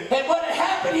m'appeler. And what had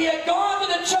happened, he had gone to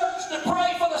the church to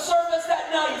pray for the service that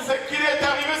night. Ce qui est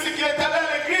arrivé, c'est qu'il est allé à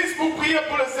l'église pour prier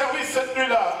pour le service cette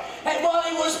nuit-là. And while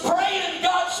he was praying,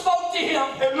 God spoke to him.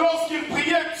 Et lorsqu'il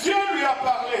priait, Dieu lui a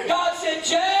parlé. God said,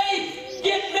 Jay,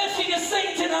 get Missy to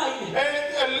sing tonight.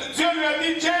 Et Dieu lui a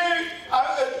dit, Jay,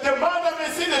 demande à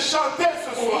Messi de chanter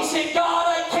ce soir. He said, God,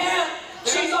 I can't.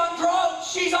 She's on drugs.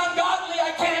 She's ungodly.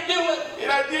 I can't do it. Il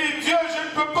a dit, Dieu, je ne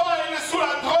peux pas, elle est sous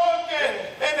la drogue,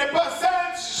 elle n'est pas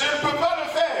sainte, je ne peux pas le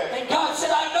faire. And God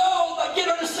said, I know, but get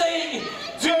her to sing.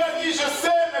 Dieu a dit, je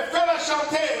sais, mais fais-la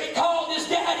chanter. He called his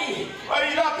daddy.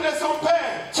 Il a appelé son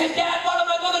père. Said, Dad, what am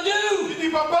I going to do? Il dit,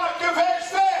 papa, que vais-je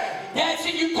faire? Dad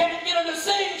said, you can't get her to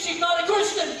sing. She's not a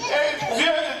Christian. Et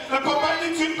Dieu, le papa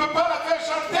dit, tu ne peux pas la faire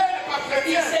chanter, elle n'est pas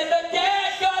He chrétienne. said, but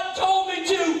Dad, God told me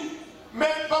to. Mais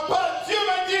papa, Dieu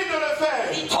m'a dit de le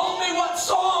faire. He told me what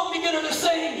song to get her to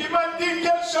sing. Il m'a dit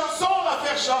quelle chanson la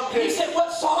faire He chanter. said,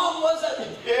 what song was it?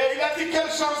 Et il a dit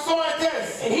quelle chanson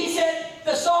était-ce? And he said,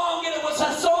 the song, and it was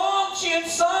a song she had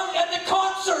sung at the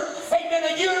concert, amen,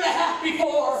 a year and a half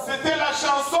before. C'était la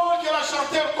chanson qu'elle a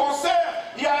chantée au concert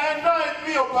il y a 1 an et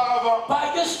demi auparavant.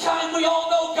 By this time, we all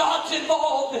know God's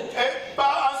involved. Et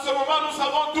en ce moment, nous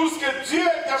savons tous que Dieu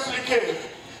est impliqué.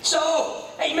 So,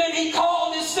 amen, he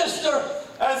called his sister.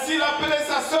 Ainsi, il a appelé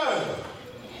sa sœur.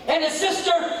 And his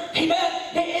sister, he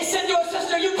said to his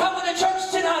sister, you coming to church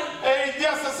tonight? Et il dit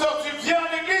à sa sœur, tu viens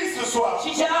à l'église ce soir.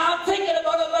 She said, I'm thinking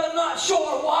about it, but I'm not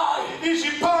sure why. Il dit,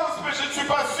 j'y pense, mais je ne suis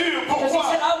pas sûr. Because he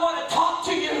Pourquoi? said, I want to talk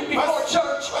to you before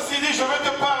church. Parce qu'il dit, je vais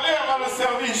te parler avant le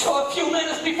service. So a few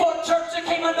minutes before church, there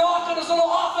came a knock on his little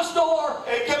office door.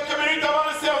 Et quelques minutes avant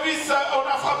le service, on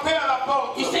a frappé à la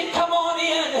porte. He said, come on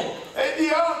in. Et il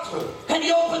dit, entre. And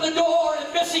he opened the door,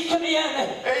 and Missy came in.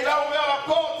 Et il a ouvert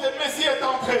la porte et Messi est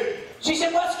entré. She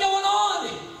said, what's going on?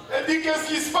 Elle dit, qu'est-ce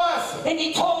qui se passe? And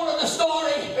he told her the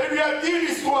story. Elle lui a dit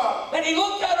l'histoire. And he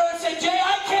looked at her and said, Jay,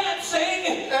 I can't sing.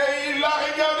 Et il l'a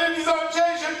regardé disant,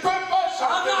 Jay, je ne peux pas I'm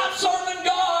chanter. not serving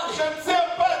God. Je ne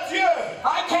sers pas Dieu.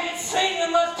 I can't sing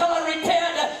unless till I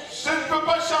repent. Je ne peux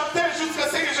pas chanter jusqu'à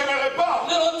ce que je me répande.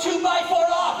 Little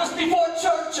 2x4 office before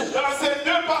church. Dans ces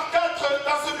 2x4,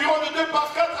 dans ce bureau de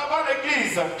 2x4 avant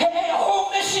l'église, Hey, a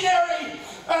home missionary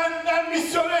un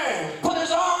missionnaire put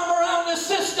his arm around his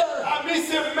sister. a mis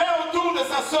ses mains autour de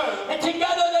sa sœur. And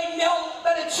together they knelt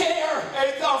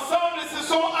ensemble et se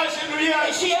sont agenouillés.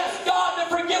 And she asked God to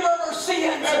forgive her of her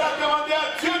sins. Elle a demandé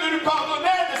à Dieu de lui pardonner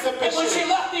de ses And when she péchés.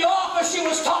 left the office, she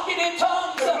was talking in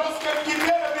tongues. Et lorsqu'elle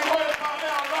quittait le bureau, elle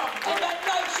parlait en langue. And that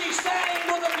night she sang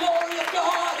for the glory of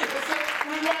God. Et cette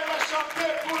nuit-là, elle a chanté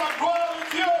pour la gloire de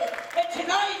Dieu. And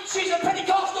tonight she's a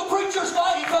Pentecostal preacher's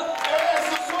wife. Et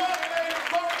ce soir, elle a une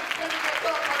forme de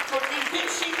prédicateur pentecôtiste. Did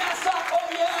she mess up? Oh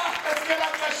yeah. Est-ce qu'elle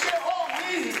a caché? Oh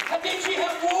oui. And did she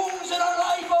have wounds in her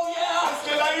life? Oh yeah. Est-ce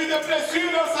qu'elle a eu des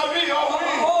blessures dans sa vie? Oh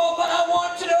oui. Oh, but I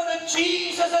want to know that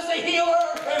Jesus is a healer.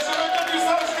 Et je veux que tu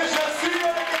saches que Jésus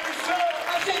est le guérisseur.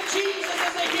 I said Jesus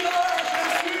is a healer.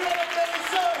 Jésus est le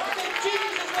guérisseur. I said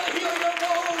Jesus will heal your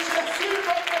wounds. Jésus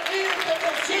va guérir tes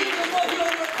blessures. Jesus will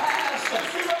heal your past.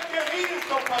 Jésus va guérir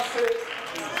ton passé.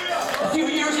 A few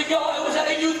years ago, I was at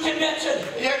a youth convention.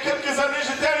 Il y a quelques années,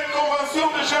 j'étais à une convention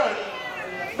de jeunes.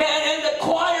 Man, and the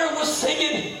choir was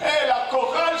singing. Et la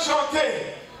chorale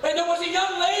chantait. And there was a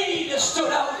young lady that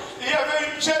stood out. Il y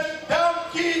avait une jeune dame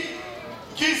qui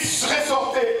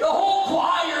ressortait. The whole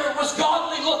choir was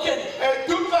godly looking. Et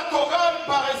toute la chorale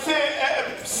paraissait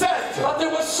sainte. But there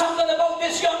was something about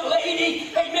this young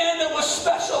lady, amen, that was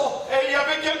special. Et il y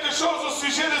avait quelque chose au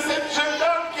sujet de cette jeune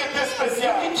dame qui était You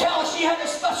spéciale. can tell she had a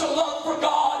special love for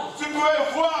God. Tu pouvais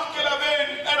voir qu'elle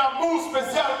avait un amour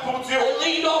spécial pour Dieu. I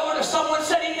leaned over to someone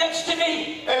sitting next to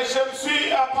me. Et je me suis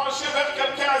penché vers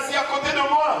quelqu'un assis à côté de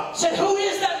moi. Said, who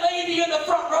is that lady in the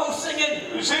front row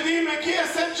singing? J'ai dit, mais qui est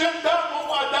cette jeune dame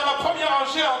dans la première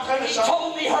rangée en train de He chanter?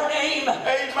 told me her name.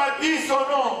 Et il m'a dit son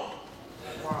nom.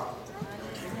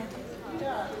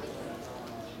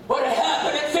 What had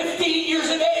happened at 15 years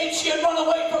of age, she had run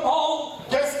away from home.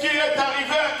 Qu'est-ce qui est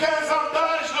arrivé à 15 ans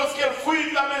d'âge lorsqu'elle fuit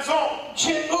de la maison?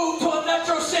 She had moved to a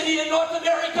metro city in North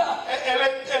America.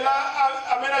 Elle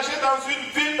a aménagé dans une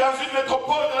ville, dans une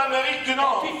métropole de l'Amérique du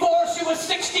Nord. Before she was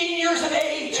 16 years of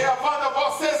age, Et avant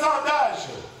d'avoir 16 ans d'âge,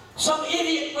 some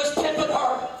idiot was pimping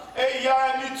her. et il y a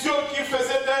un idiot qui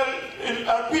faisait d'elle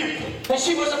un pipe. And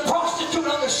she was a prostitute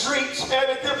on the streets. Et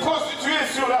elle était prostituée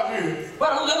sur la rue. But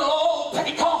a little old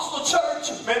Pentecostal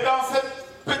church. Mais dans cette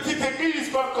petite église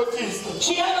pentecôtiste,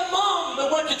 She had a mom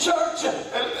that went to church.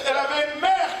 elle avait une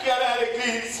mère qui allait à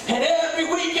l'église. And every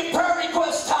week at prayer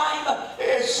request time.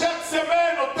 Et chaque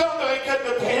semaine, au temps de requête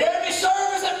de And prière. every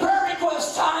service at prayer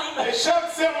request time. Et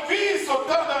chaque service, au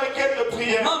temps de requête de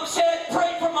prière. Mom said,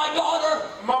 pray for my daughter.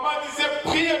 Maman disait,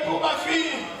 priez pour ma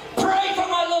fille. Pray for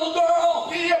my little girl.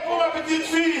 Priez pour ma petite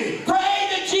fille. Pray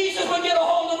that Jesus would get a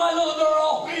hold of my little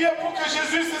girl. Priez pour que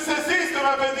Jésus se saisisse de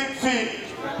ma petite fille.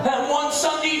 And one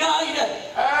Sunday night,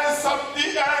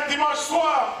 Un dimanche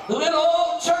soir, the little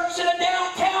old church in a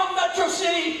downtown metro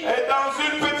city, et dans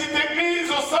une petite église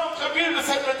au centre-ville de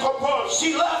cette métropole,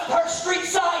 she left her street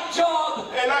side job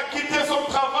elle a quitté son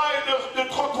travail de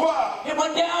trottoir. and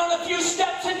went down a few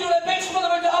steps into the basement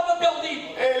of a building.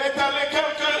 Et elle est allée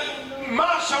quelques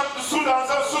marches en dessous dans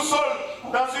un sous-sol,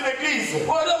 dans une église.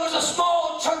 Where there was a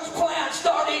small church plant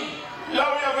starting. Là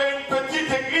où il y avait une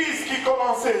petite église qui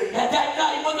commençait. And that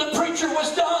night when the preacher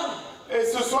was done, Et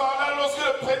ce soir-là, lorsque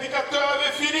le prédicateur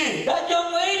avait fini, that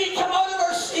young lady came out of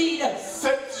her seat,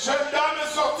 cette jeune dame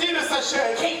est sortie de sa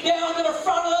chaise, came down to the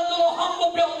front of that little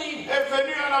humble building, est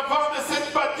venue en avant de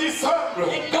cette bâtisse humble.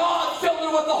 and God filled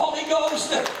her with the Holy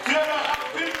Ghost. Dieu l'a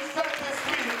remplie du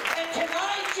Saint-Esprit. And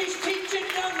tonight she's teaching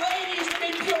young ladies to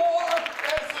be pure.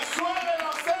 Et ce soir, elle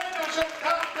enseigne aux jeunes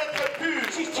dames d'être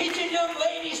pures. She's teaching young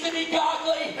ladies to be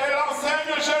godly. Elle enseigne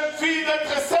aux jeunes filles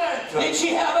d'être saintes. Did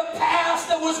she have a past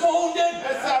that was wounded?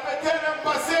 Et ça avait-elle un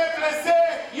passé blessé?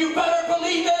 You better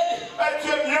believe it. Et tu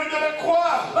es mieux de le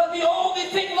croire. But the only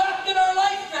thing left in her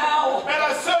life now Mais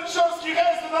la seule chose qui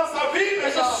reste dans sa vie is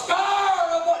a maintenant, scar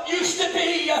of what used to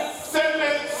be. c'est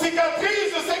les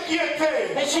cicatrices de ce qui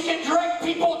était. And she can direct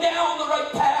people down the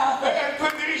right path. Et elle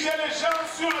peut diriger les gens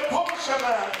sur le bon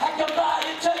chemin. I come by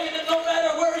to tell you that no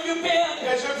matter where you've been,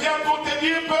 Et je viens pour te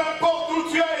dire, peu importe où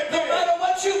tu as no été, matter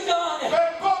what you've done, peu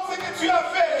importe ce que tu as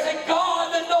there's fait, a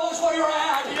God that knows where you're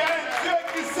at. il y a un Dieu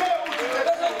qui sait où tu es.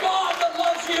 There's a God that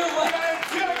loves you. Il y a un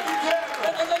Dieu qui t'aime.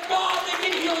 And there's a God that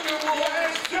can heal your Il y a un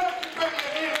wounds. Dieu qui peut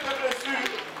guérir tes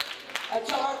blessures. I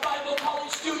tell our Bible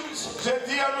college students Je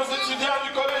dis à nos étudiants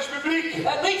du collège public,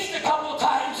 at least a couple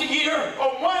times a year,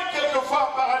 au moins quelques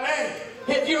fois par année,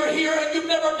 if you're here and you've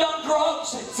never done drugs,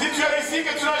 si tu es ici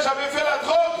que tu n'as jamais fait la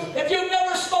drogue, if you've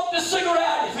never smoked a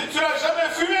cigarette, si tu n'as jamais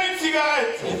fumé une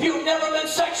cigarette, if you've never been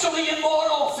sexually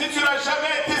immoral, si tu n'as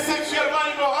jamais été sexuellement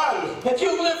immoral, if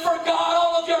you've lived for God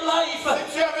all of your life,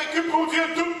 si tu as vécu pour Dieu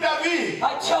toute ta vie,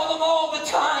 I tell them all the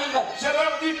time, je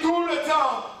leur dis tout le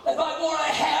temps, if I wore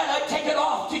a hat, I'd take it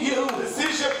off to you. si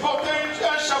je portais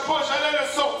un chapeau, j'allais le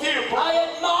sortir. I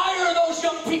admire those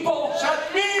young people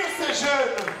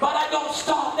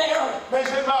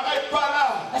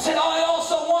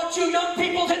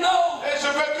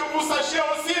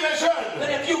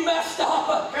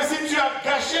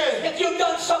péché, if you've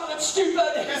done something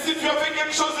stupid, que si tu as fait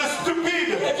quelque chose de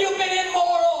stupide, if you've been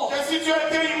immoral, que si tu as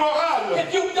été immoral,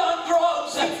 if you've done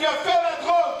drugs, si tu as fait la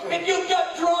drogue, if you've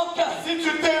got drunk, si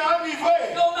tu t'es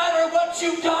enivré, no matter what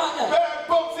you've done, peu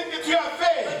importe ce que tu as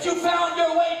fait, but you found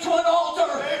your way to an altar,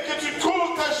 et que tu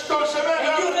trouves ton chemin and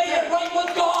vers you le made it ciel, right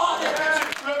with God. et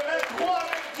tu le mets droit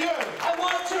avec Dieu. I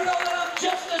want you to know that I'm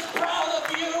just as proud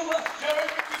of you. Je veux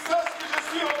que tu saches que je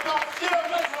suis autant fier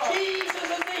de toi, Jesus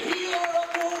is the healer of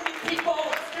wounded people.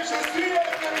 que je suis le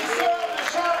guérisseur de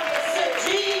gens blessés,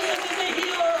 Jesus is the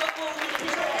healer of wounded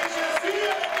people. que je suis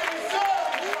le guérisseur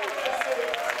de gens blessés.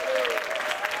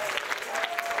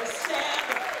 Stand.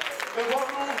 Devant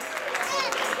nous,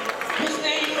 His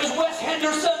name is Wes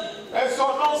Henderson. et son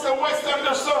nom c'est Wes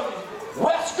Anderson.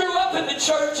 Wes grew up in the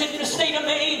church in the state of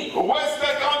Maine. Wes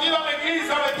a grandi dans l'église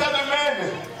dans l'état de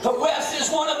Maine. But Wes is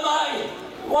one of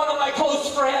my close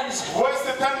friends. Wes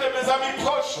est un de mes amis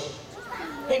proches.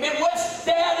 Amen. Wes'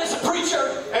 dad is a preacher,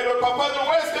 Et le papa de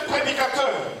Wes est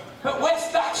prédicateur. but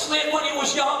Wes backslid when he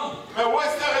was young. Mais Wes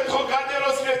a rétrogradé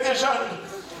lorsqu'il était jeune.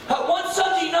 One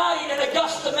Sunday night in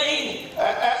Augusta, Maine,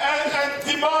 Un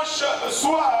dimanche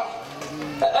soir,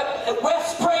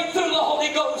 Wes prayed through the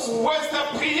Holy Ghost. Wes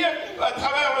a prié à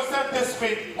travers le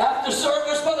Saint-Esprit. After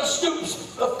service, Brother Stoops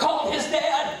called his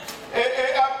dad,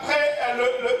 Et après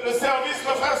le service,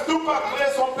 le frère Stoup a appelé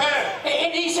son père.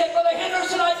 and he said, Brother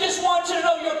Henderson, I just want you to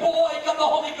know your boy got the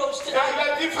Holy Ghost Et tonight.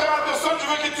 il a dit, frère Anderson, je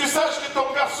veux que tu saches que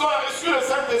ton garçon a reçu le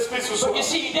Saint-Esprit ce soir. You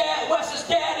see, Wes's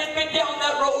dad had been down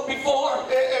that road before.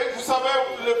 Et vous savez,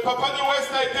 le papa de Wes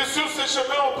a été sur ce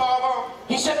chemin auparavant.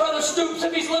 He said, Brother Stoops,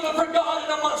 if he's living for God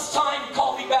in a month's time,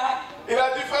 call me back. Il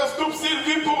a dit, frère Stoup, s'il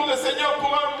vit pour le Seigneur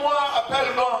pour un mois,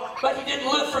 appelle-moi. But he didn't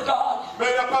live for God. Mais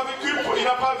il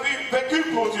n'a pas vécu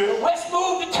pour Dieu. Wes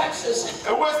moved to Texas.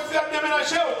 Et Wes a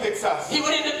déménagé au Texas. He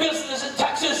went into business in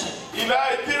Texas. Il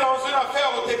a été dans une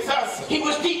affaire au Texas. He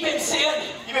was deep in sin.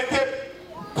 Il était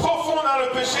profond dans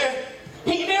le péché.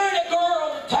 He married a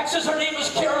girl in Texas. Her name was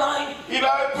Caroline. Il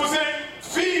a épousé une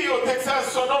fille au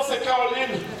Texas. Son nom c'est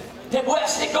Caroline. Then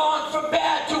Wes had gone from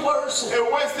bad to worse. Et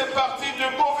Wes est parti du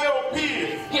mauvais au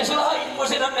pire. His life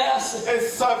was in a mess. Et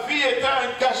sa vie était un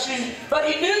gâchis. But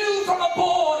he knew from a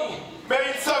boy Mais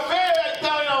il savait,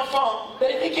 étant un enfant, that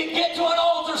if he could get to an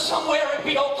altar somewhere, it'd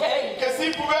be okay. que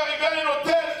s'il pouvait arriver à un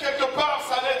hôtel quelque part,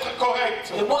 ça allait être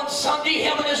correct. And one Sunday,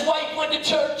 him and his wife went to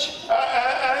church.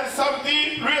 Un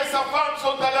samedi, lui et sa femme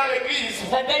sont allés à l'église.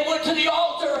 And they went to the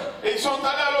altar. Et ils sont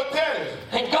allés à l'hôtel.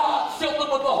 And God filled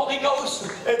them with the Holy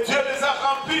Ghost. Et Dieu les a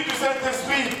remplis du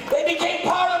Saint-Esprit. They became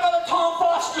part of Brother Tom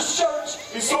Foster's church.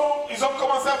 Ils ont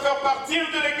commencé à faire partie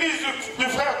de l'église du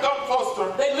frère Tom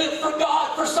Foster. They lived for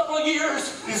God for several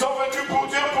years. Ils ont vécu pour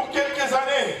Dieu pour quelques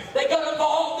années. They got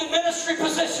involved in ministry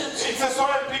positions Ils se sont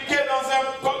impliqués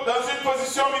dans une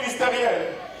position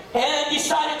ministérielle. and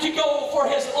decided to go for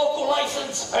his local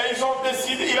license. Et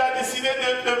il a décidé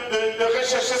de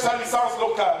rechercher sa licence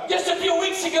locale. Just a few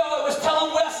weeks ago, I was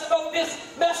telling Wes about this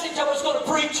message I was going to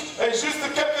preach. Et juste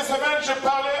quelques semaines, je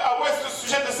parlais à West au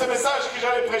sujet de ce message que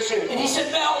j'allais prêcher. And he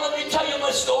said, Mel, let me tell you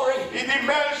my story. Il dit,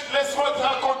 Mel, laisse-moi te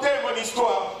raconter mon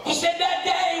histoire. He said, that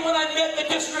day when I met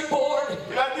the district board,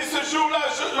 Il a dit ce jour-là,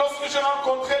 lorsque j'ai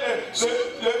rencontré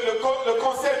le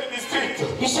conseil du district.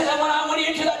 he said that when I went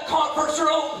into that conference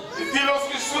room, Il dit,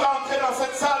 lorsque je suis rentré dans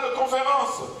cette salle de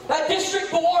conférence, that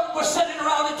district board was sitting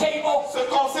around the table. ce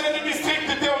conseil du district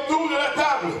était autour de la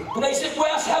table. And they said,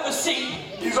 Wes, have a seat.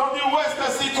 Ils ont dit, West,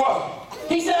 assis-toi.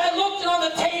 He said, I looked on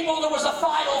the table, there was a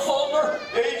file folder.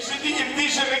 Et il dit,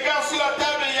 je regarde sur la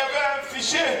table et il y avait un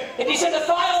fichier. And he said the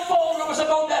file folder was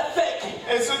about that thick.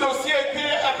 Et ce dossier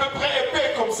était à peu près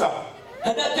épais comme ça.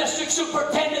 And that district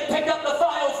superintendent picked up the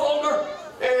file folder.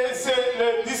 Et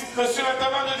le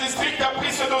surintendant du district a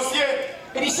pris ce dossier.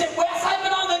 And he said, Wes, I've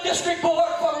been on the district board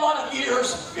for a lot of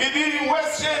years. Il dit,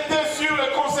 West, j'ai été sur le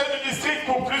conseil du district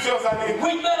pour plusieurs années.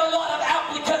 We met a lot of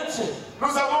applicants,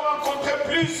 Nous avons rencontré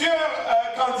plusieurs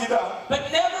candidats. but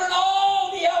never in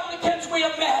all the applicants we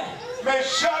have met Mais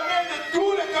jamais de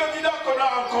tous les candidats qu'on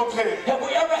a rencontrés, have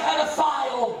we ever had a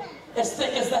file as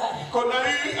thick as that. qu'on a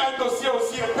eu un dossier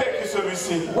aussi épais que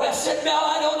celui-ci. Wes said, Mel,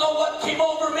 I don't know what came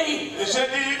over me. Et j'ai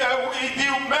dit, il dit,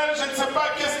 Mel, je ne sais pas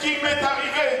qu'est-ce qui m'est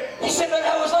arrivé. He said, but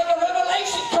it was like a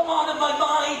revelation come on in my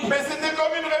mind. Mais c'était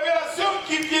comme une révélation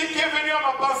qui est venue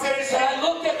à ma pensée He ici. said, I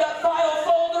looked at that file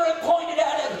folder and pointed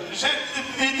at it.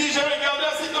 Il dit, j'ai regardé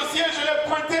à ce dossier, je l'ai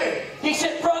pointé. He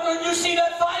said, brother, you see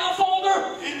that file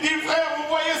folder? Il dit, frère, vous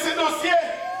voyez ce dossier?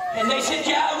 And they said,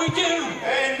 yeah, we do.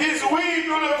 Et ils disent, oui,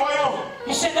 nous le voyons.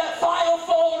 He said, that file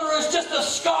folder is just a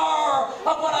scar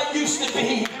of what I used to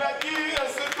be. Il a dit,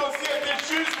 ce dossier était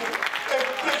juste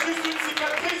une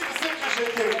cicatrice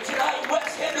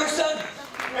Wes Henderson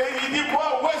Et il dit,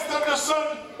 moi, Wes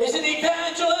Henderson, is an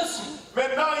evangelist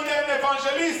maintenant il est un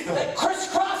évangéliste that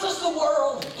crisscrosses the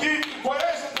world. qui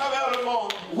voyage à travers le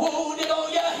monde. Wounded, oh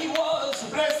yeah, he was.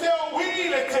 Blessé, oh oui,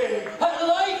 il était. Her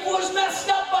life was messed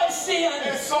up by sin.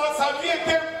 Et sa vie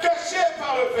était cachée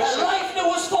par le A péché. life that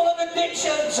was full of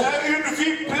addictions. Une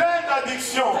vie pleine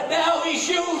d'addictions. And now he's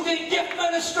used in gift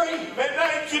ministry. Maintenant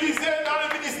utilisé dans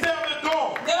le ministère de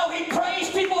dons. Now he prays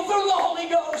people through the Holy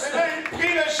Ghost. Maintenant il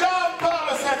prie les gens par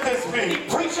le Saint-Esprit. He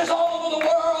preaches all over the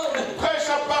world. Il prêche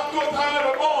partout à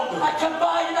travers le monde. I come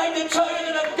by tonight to tell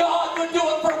you that if God would do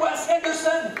it for Wes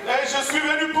Henderson, Et je suis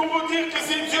venu pour vous dire que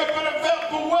si Dieu peut le faire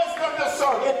pour Wes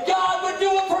Henderson, if God would do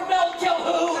it for Mel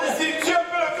Calhoun, si Dieu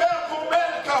peut le faire pour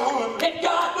Mel Calhoun, if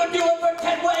God would do it for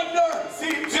Ted Wagner, si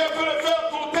Dieu peut le faire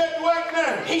pour Ted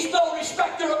Wagner, he's no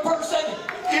respecter of person,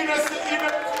 il ne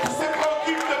se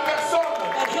préoccupe de personne.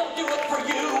 and he'll do it for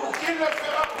you. Il le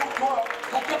fera pour toi.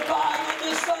 I come by on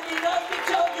this Sunday night to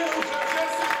tell you, Je viens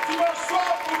ce dimanche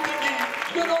soir pour te dire,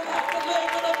 you don't have to live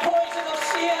with the poison of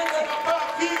sin. tu ne vas pas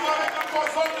vivre avec le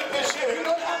poison de péché. You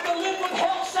don't have to live with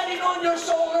hell setting on your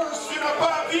shoulders, Tu ne vas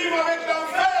pas vivre avec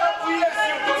l'enfer appuyé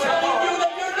sur ton telling you épaule.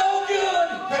 that you're no good,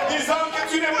 Te disant que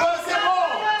tu n'es pas assez bon.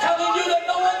 telling you that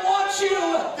no one wants you,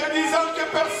 Te disant que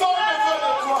personne ne veut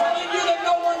de toi. telling you that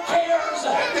no one cares.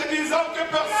 Et te disant que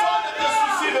personne ne te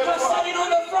soucie de Just toi. sitting on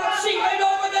the front seat right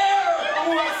over there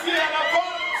Ou assis en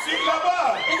avant, sur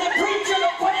là-bas. is a preacher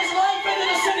that put his life into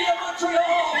the city of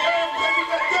Montreal. Il y a un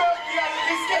prédicateur qui a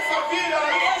risqué sa vie dans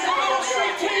la He has a ministry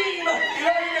vie. team, Il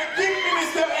a une équipe and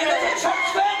there's a ministérielle. church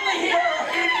family here.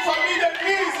 Une famille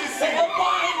d'église ici. They will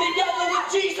bind together with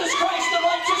Jesus Christ, the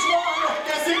righteous one.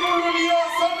 Que si nous nous lions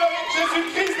ensemble avec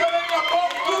Jésus-Christ, avec la bonne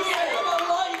You can have a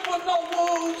life with no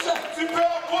wounds. tu peux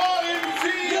avoir une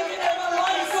vie You can have a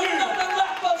life with nothing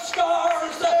left but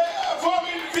scars. avoir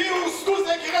une vie où tous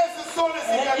les graisses sont les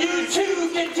And you cicatrices. too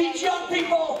can teach young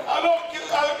people Alors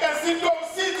qu'ainsi toi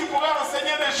aussi tu pourras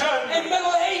enseigner les jeunes. and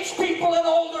middle-aged people and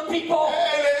older people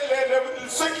Et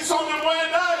ceux qui sont de moyen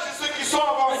âge et ceux qui sont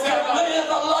that avancés can en âge.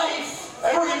 live a life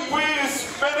Et free, qu'ils puissent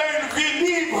mener une vie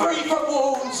libre, free from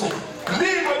wounds.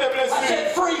 libre de I blessures.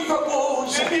 said free from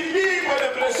wounds. Je dis libre de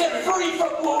I said blessures. free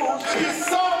from wounds. Je dis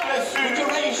sans Would you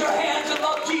blessures. raise your hands and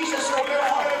love Jesus right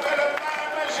Lève-toi, now? levez le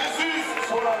main à Jésus ce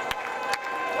soir.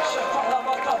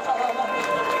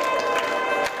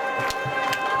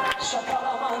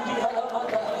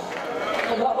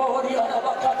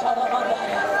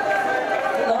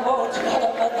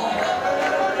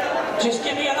 Just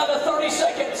give me another 30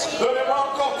 seconds. Donnez-moi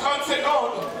encore 30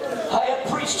 secondes. I have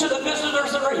preached to the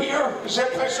visitors that are here. J'ai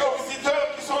prêché aux visiteurs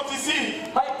qui sont ici.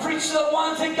 I have preached to the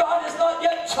ones that God has not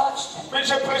yet touched. Mais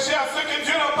j'ai prêché à ceux que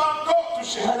Dieu n'a pas encore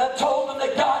touchés. And I told them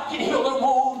that God can heal their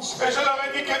wounds. Et je leur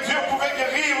ai dit que Dieu pouvait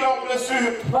guérir leurs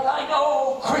blessures. But I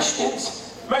know Christians.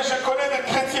 Mais je connais des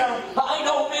chrétiens. I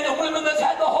know men and women that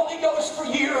had the Holy Ghost for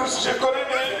years. Je connais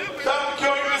des dames qui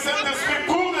ont eu le Saint-Esprit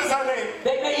pour des années.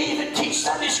 They may even teach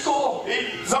Sunday school.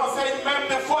 Ils enseignent même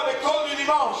des fois à l'école du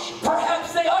dimanche.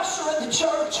 Perhaps they usher at the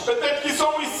church. Peut-être qu'ils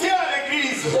sont ici à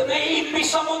l'église. There may even be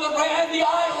someone that ran the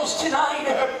aisles tonight.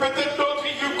 Peut-être d'autres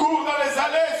qui courent dans les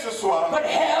allées ce soir. But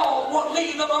hell won't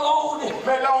leave them alone.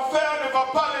 Mais l'enfer ne va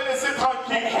pas les laisser And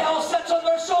tranquilles. hell sits on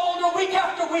their shoulder week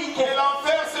after week. Et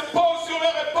l'enfer se pose sur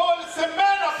leur épaule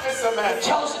semaine après semaine.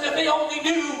 Tells them if they only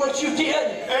knew what you did.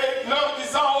 Et leur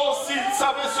disant, oh, s'ils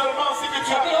savaient seulement ce que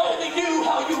tu If as they fait. only knew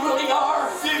how you really are.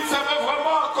 S'ils savaient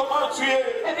vraiment comment tu es.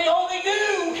 If they only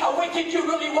knew how wicked you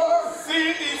really were.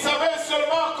 S'ils savaient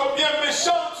seulement combien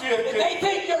méchant tu If étais. they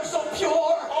think you're so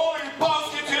pure. Oh, ils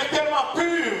pensent que tu es tellement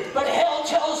pur. But hell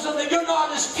tells them that you're not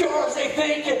as pure as they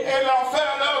think. Et l'enfer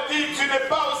leur dit, tu n'es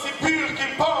pas aussi pur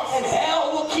qu'ils pensent. And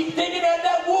hell will keep digging at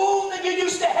that wound that you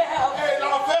used to have. Et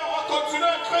l'enfer va continuer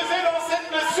à creuser dans cette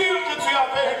blessure que tu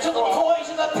avais. Till the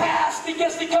poison of the past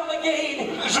begins to come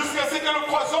again. Jusqu'à ce que le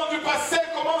poison du passé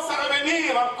commence à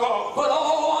revenir encore. But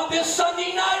oh, on this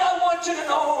Sunday night, I want you to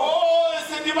know Oh,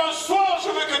 et ce dimanche soir, je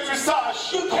veux que tu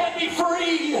saches. you can be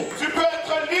free. Tu peux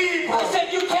être libre. I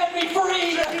said you can be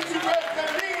free. J'ai dit, tu peux être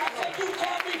libre. I said you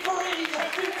can be free.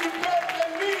 J'ai dit, tu peux être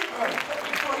libre. You can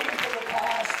be free from the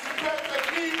past. Tu peux être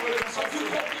libre de I said you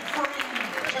ça. can be free.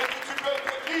 J'ai dit, tu peux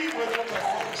être libre de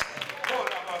ça. Oh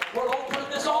là-bas. We're opening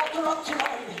this altar up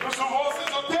tonight. Nous ouvrons ces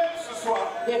hôtels ce soir.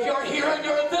 If you're here and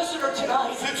you're a visitor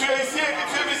tonight, Si tu es ici et que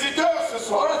tu es visiteur ce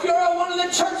soir, or if you're one of the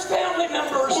church family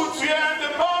members, ou tu es un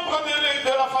des membres de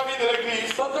la famille de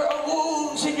l'église, but there are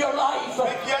wounds in your life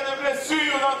mais qui a des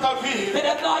blessures dans ta vie, that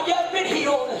have not yet been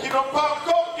healed, qui n'ont pas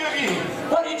encore guéri,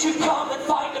 why don't you come and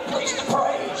find a place to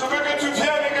pray? je veux que tu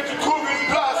viennes et que tu trouves une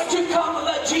Why place. don't you come and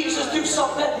let Jesus do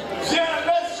something something. Viens,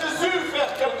 laisse Jésus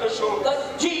faire quelque chose.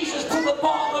 Let Jesus put the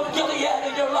balm of Gilead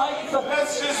in your life.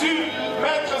 Laisse Jésus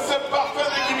mettre ce parfum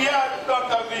de Gilead dans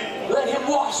ta vie. Let him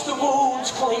wash the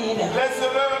wounds clean.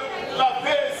 Laisse-le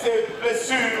laver ses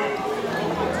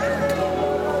blessures.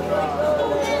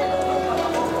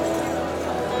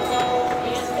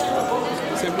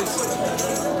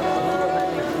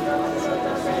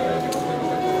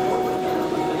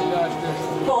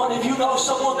 Lord, if you know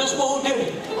someone that's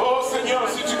wounded, Oh Seigneur,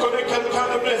 si tu connais quelqu'un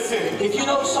de blessé, if you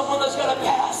know someone that's got a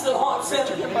past that haunts them,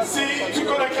 si tu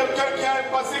connais quelqu'un qui a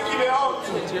un passé qui les hante,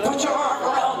 put your arm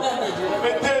around them.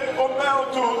 mettez vos mains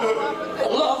autour d'eux.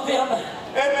 Love them.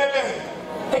 Aimez-les.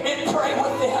 Amen. Pray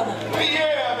with them. Priez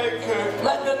avec eux.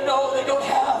 Let them know they don't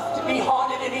have to be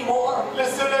haunted anymore.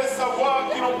 Laissez-les savoir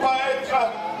qu'ils n'ont pas à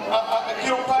être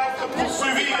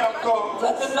poursuivis encore.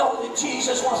 Let them know that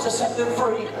Jesus wants to set them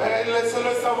free. Et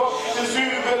laissez-les savoir que Jésus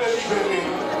veut les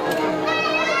libérer.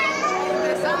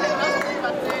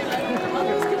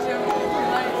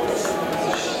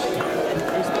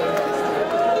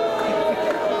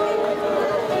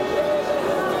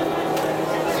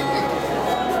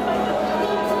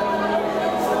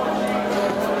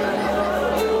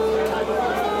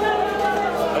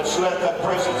 Let's let the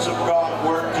presence of God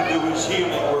work to do His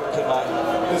healing work tonight.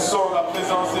 Laissons la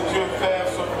présence de Dieu faire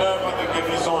son œuvre de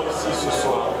guérison ici ce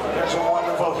soir. There's a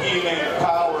wonderful healing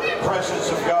power,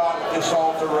 presence of God at this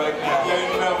altar right Il y now. a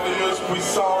une merveilleuse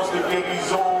puissance de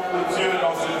guérison de Dieu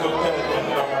dans cet hôtel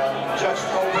maintenant. Just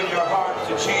open your heart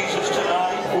to Jesus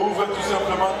tonight. Ouvre tout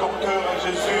simplement ton cœur à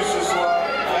Jésus ce